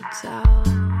Hotel.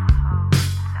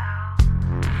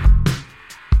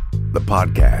 The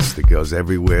podcast that goes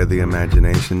everywhere the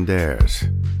imagination dares.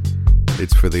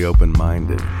 It's for the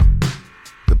open-minded,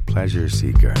 the pleasure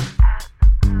seeker.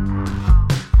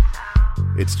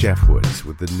 It's Jeff Woods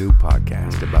with the new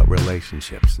podcast about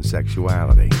relationships and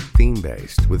sexuality,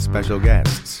 theme-based with special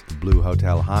guests, the Blue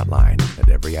Hotel Hotline, and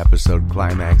every episode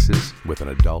climaxes with an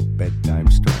adult bedtime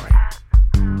story.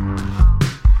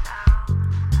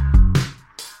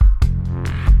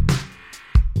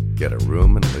 Get a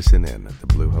room and listen in at the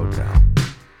Blue Hotel.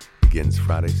 Begins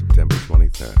Friday, September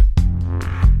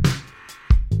 23rd.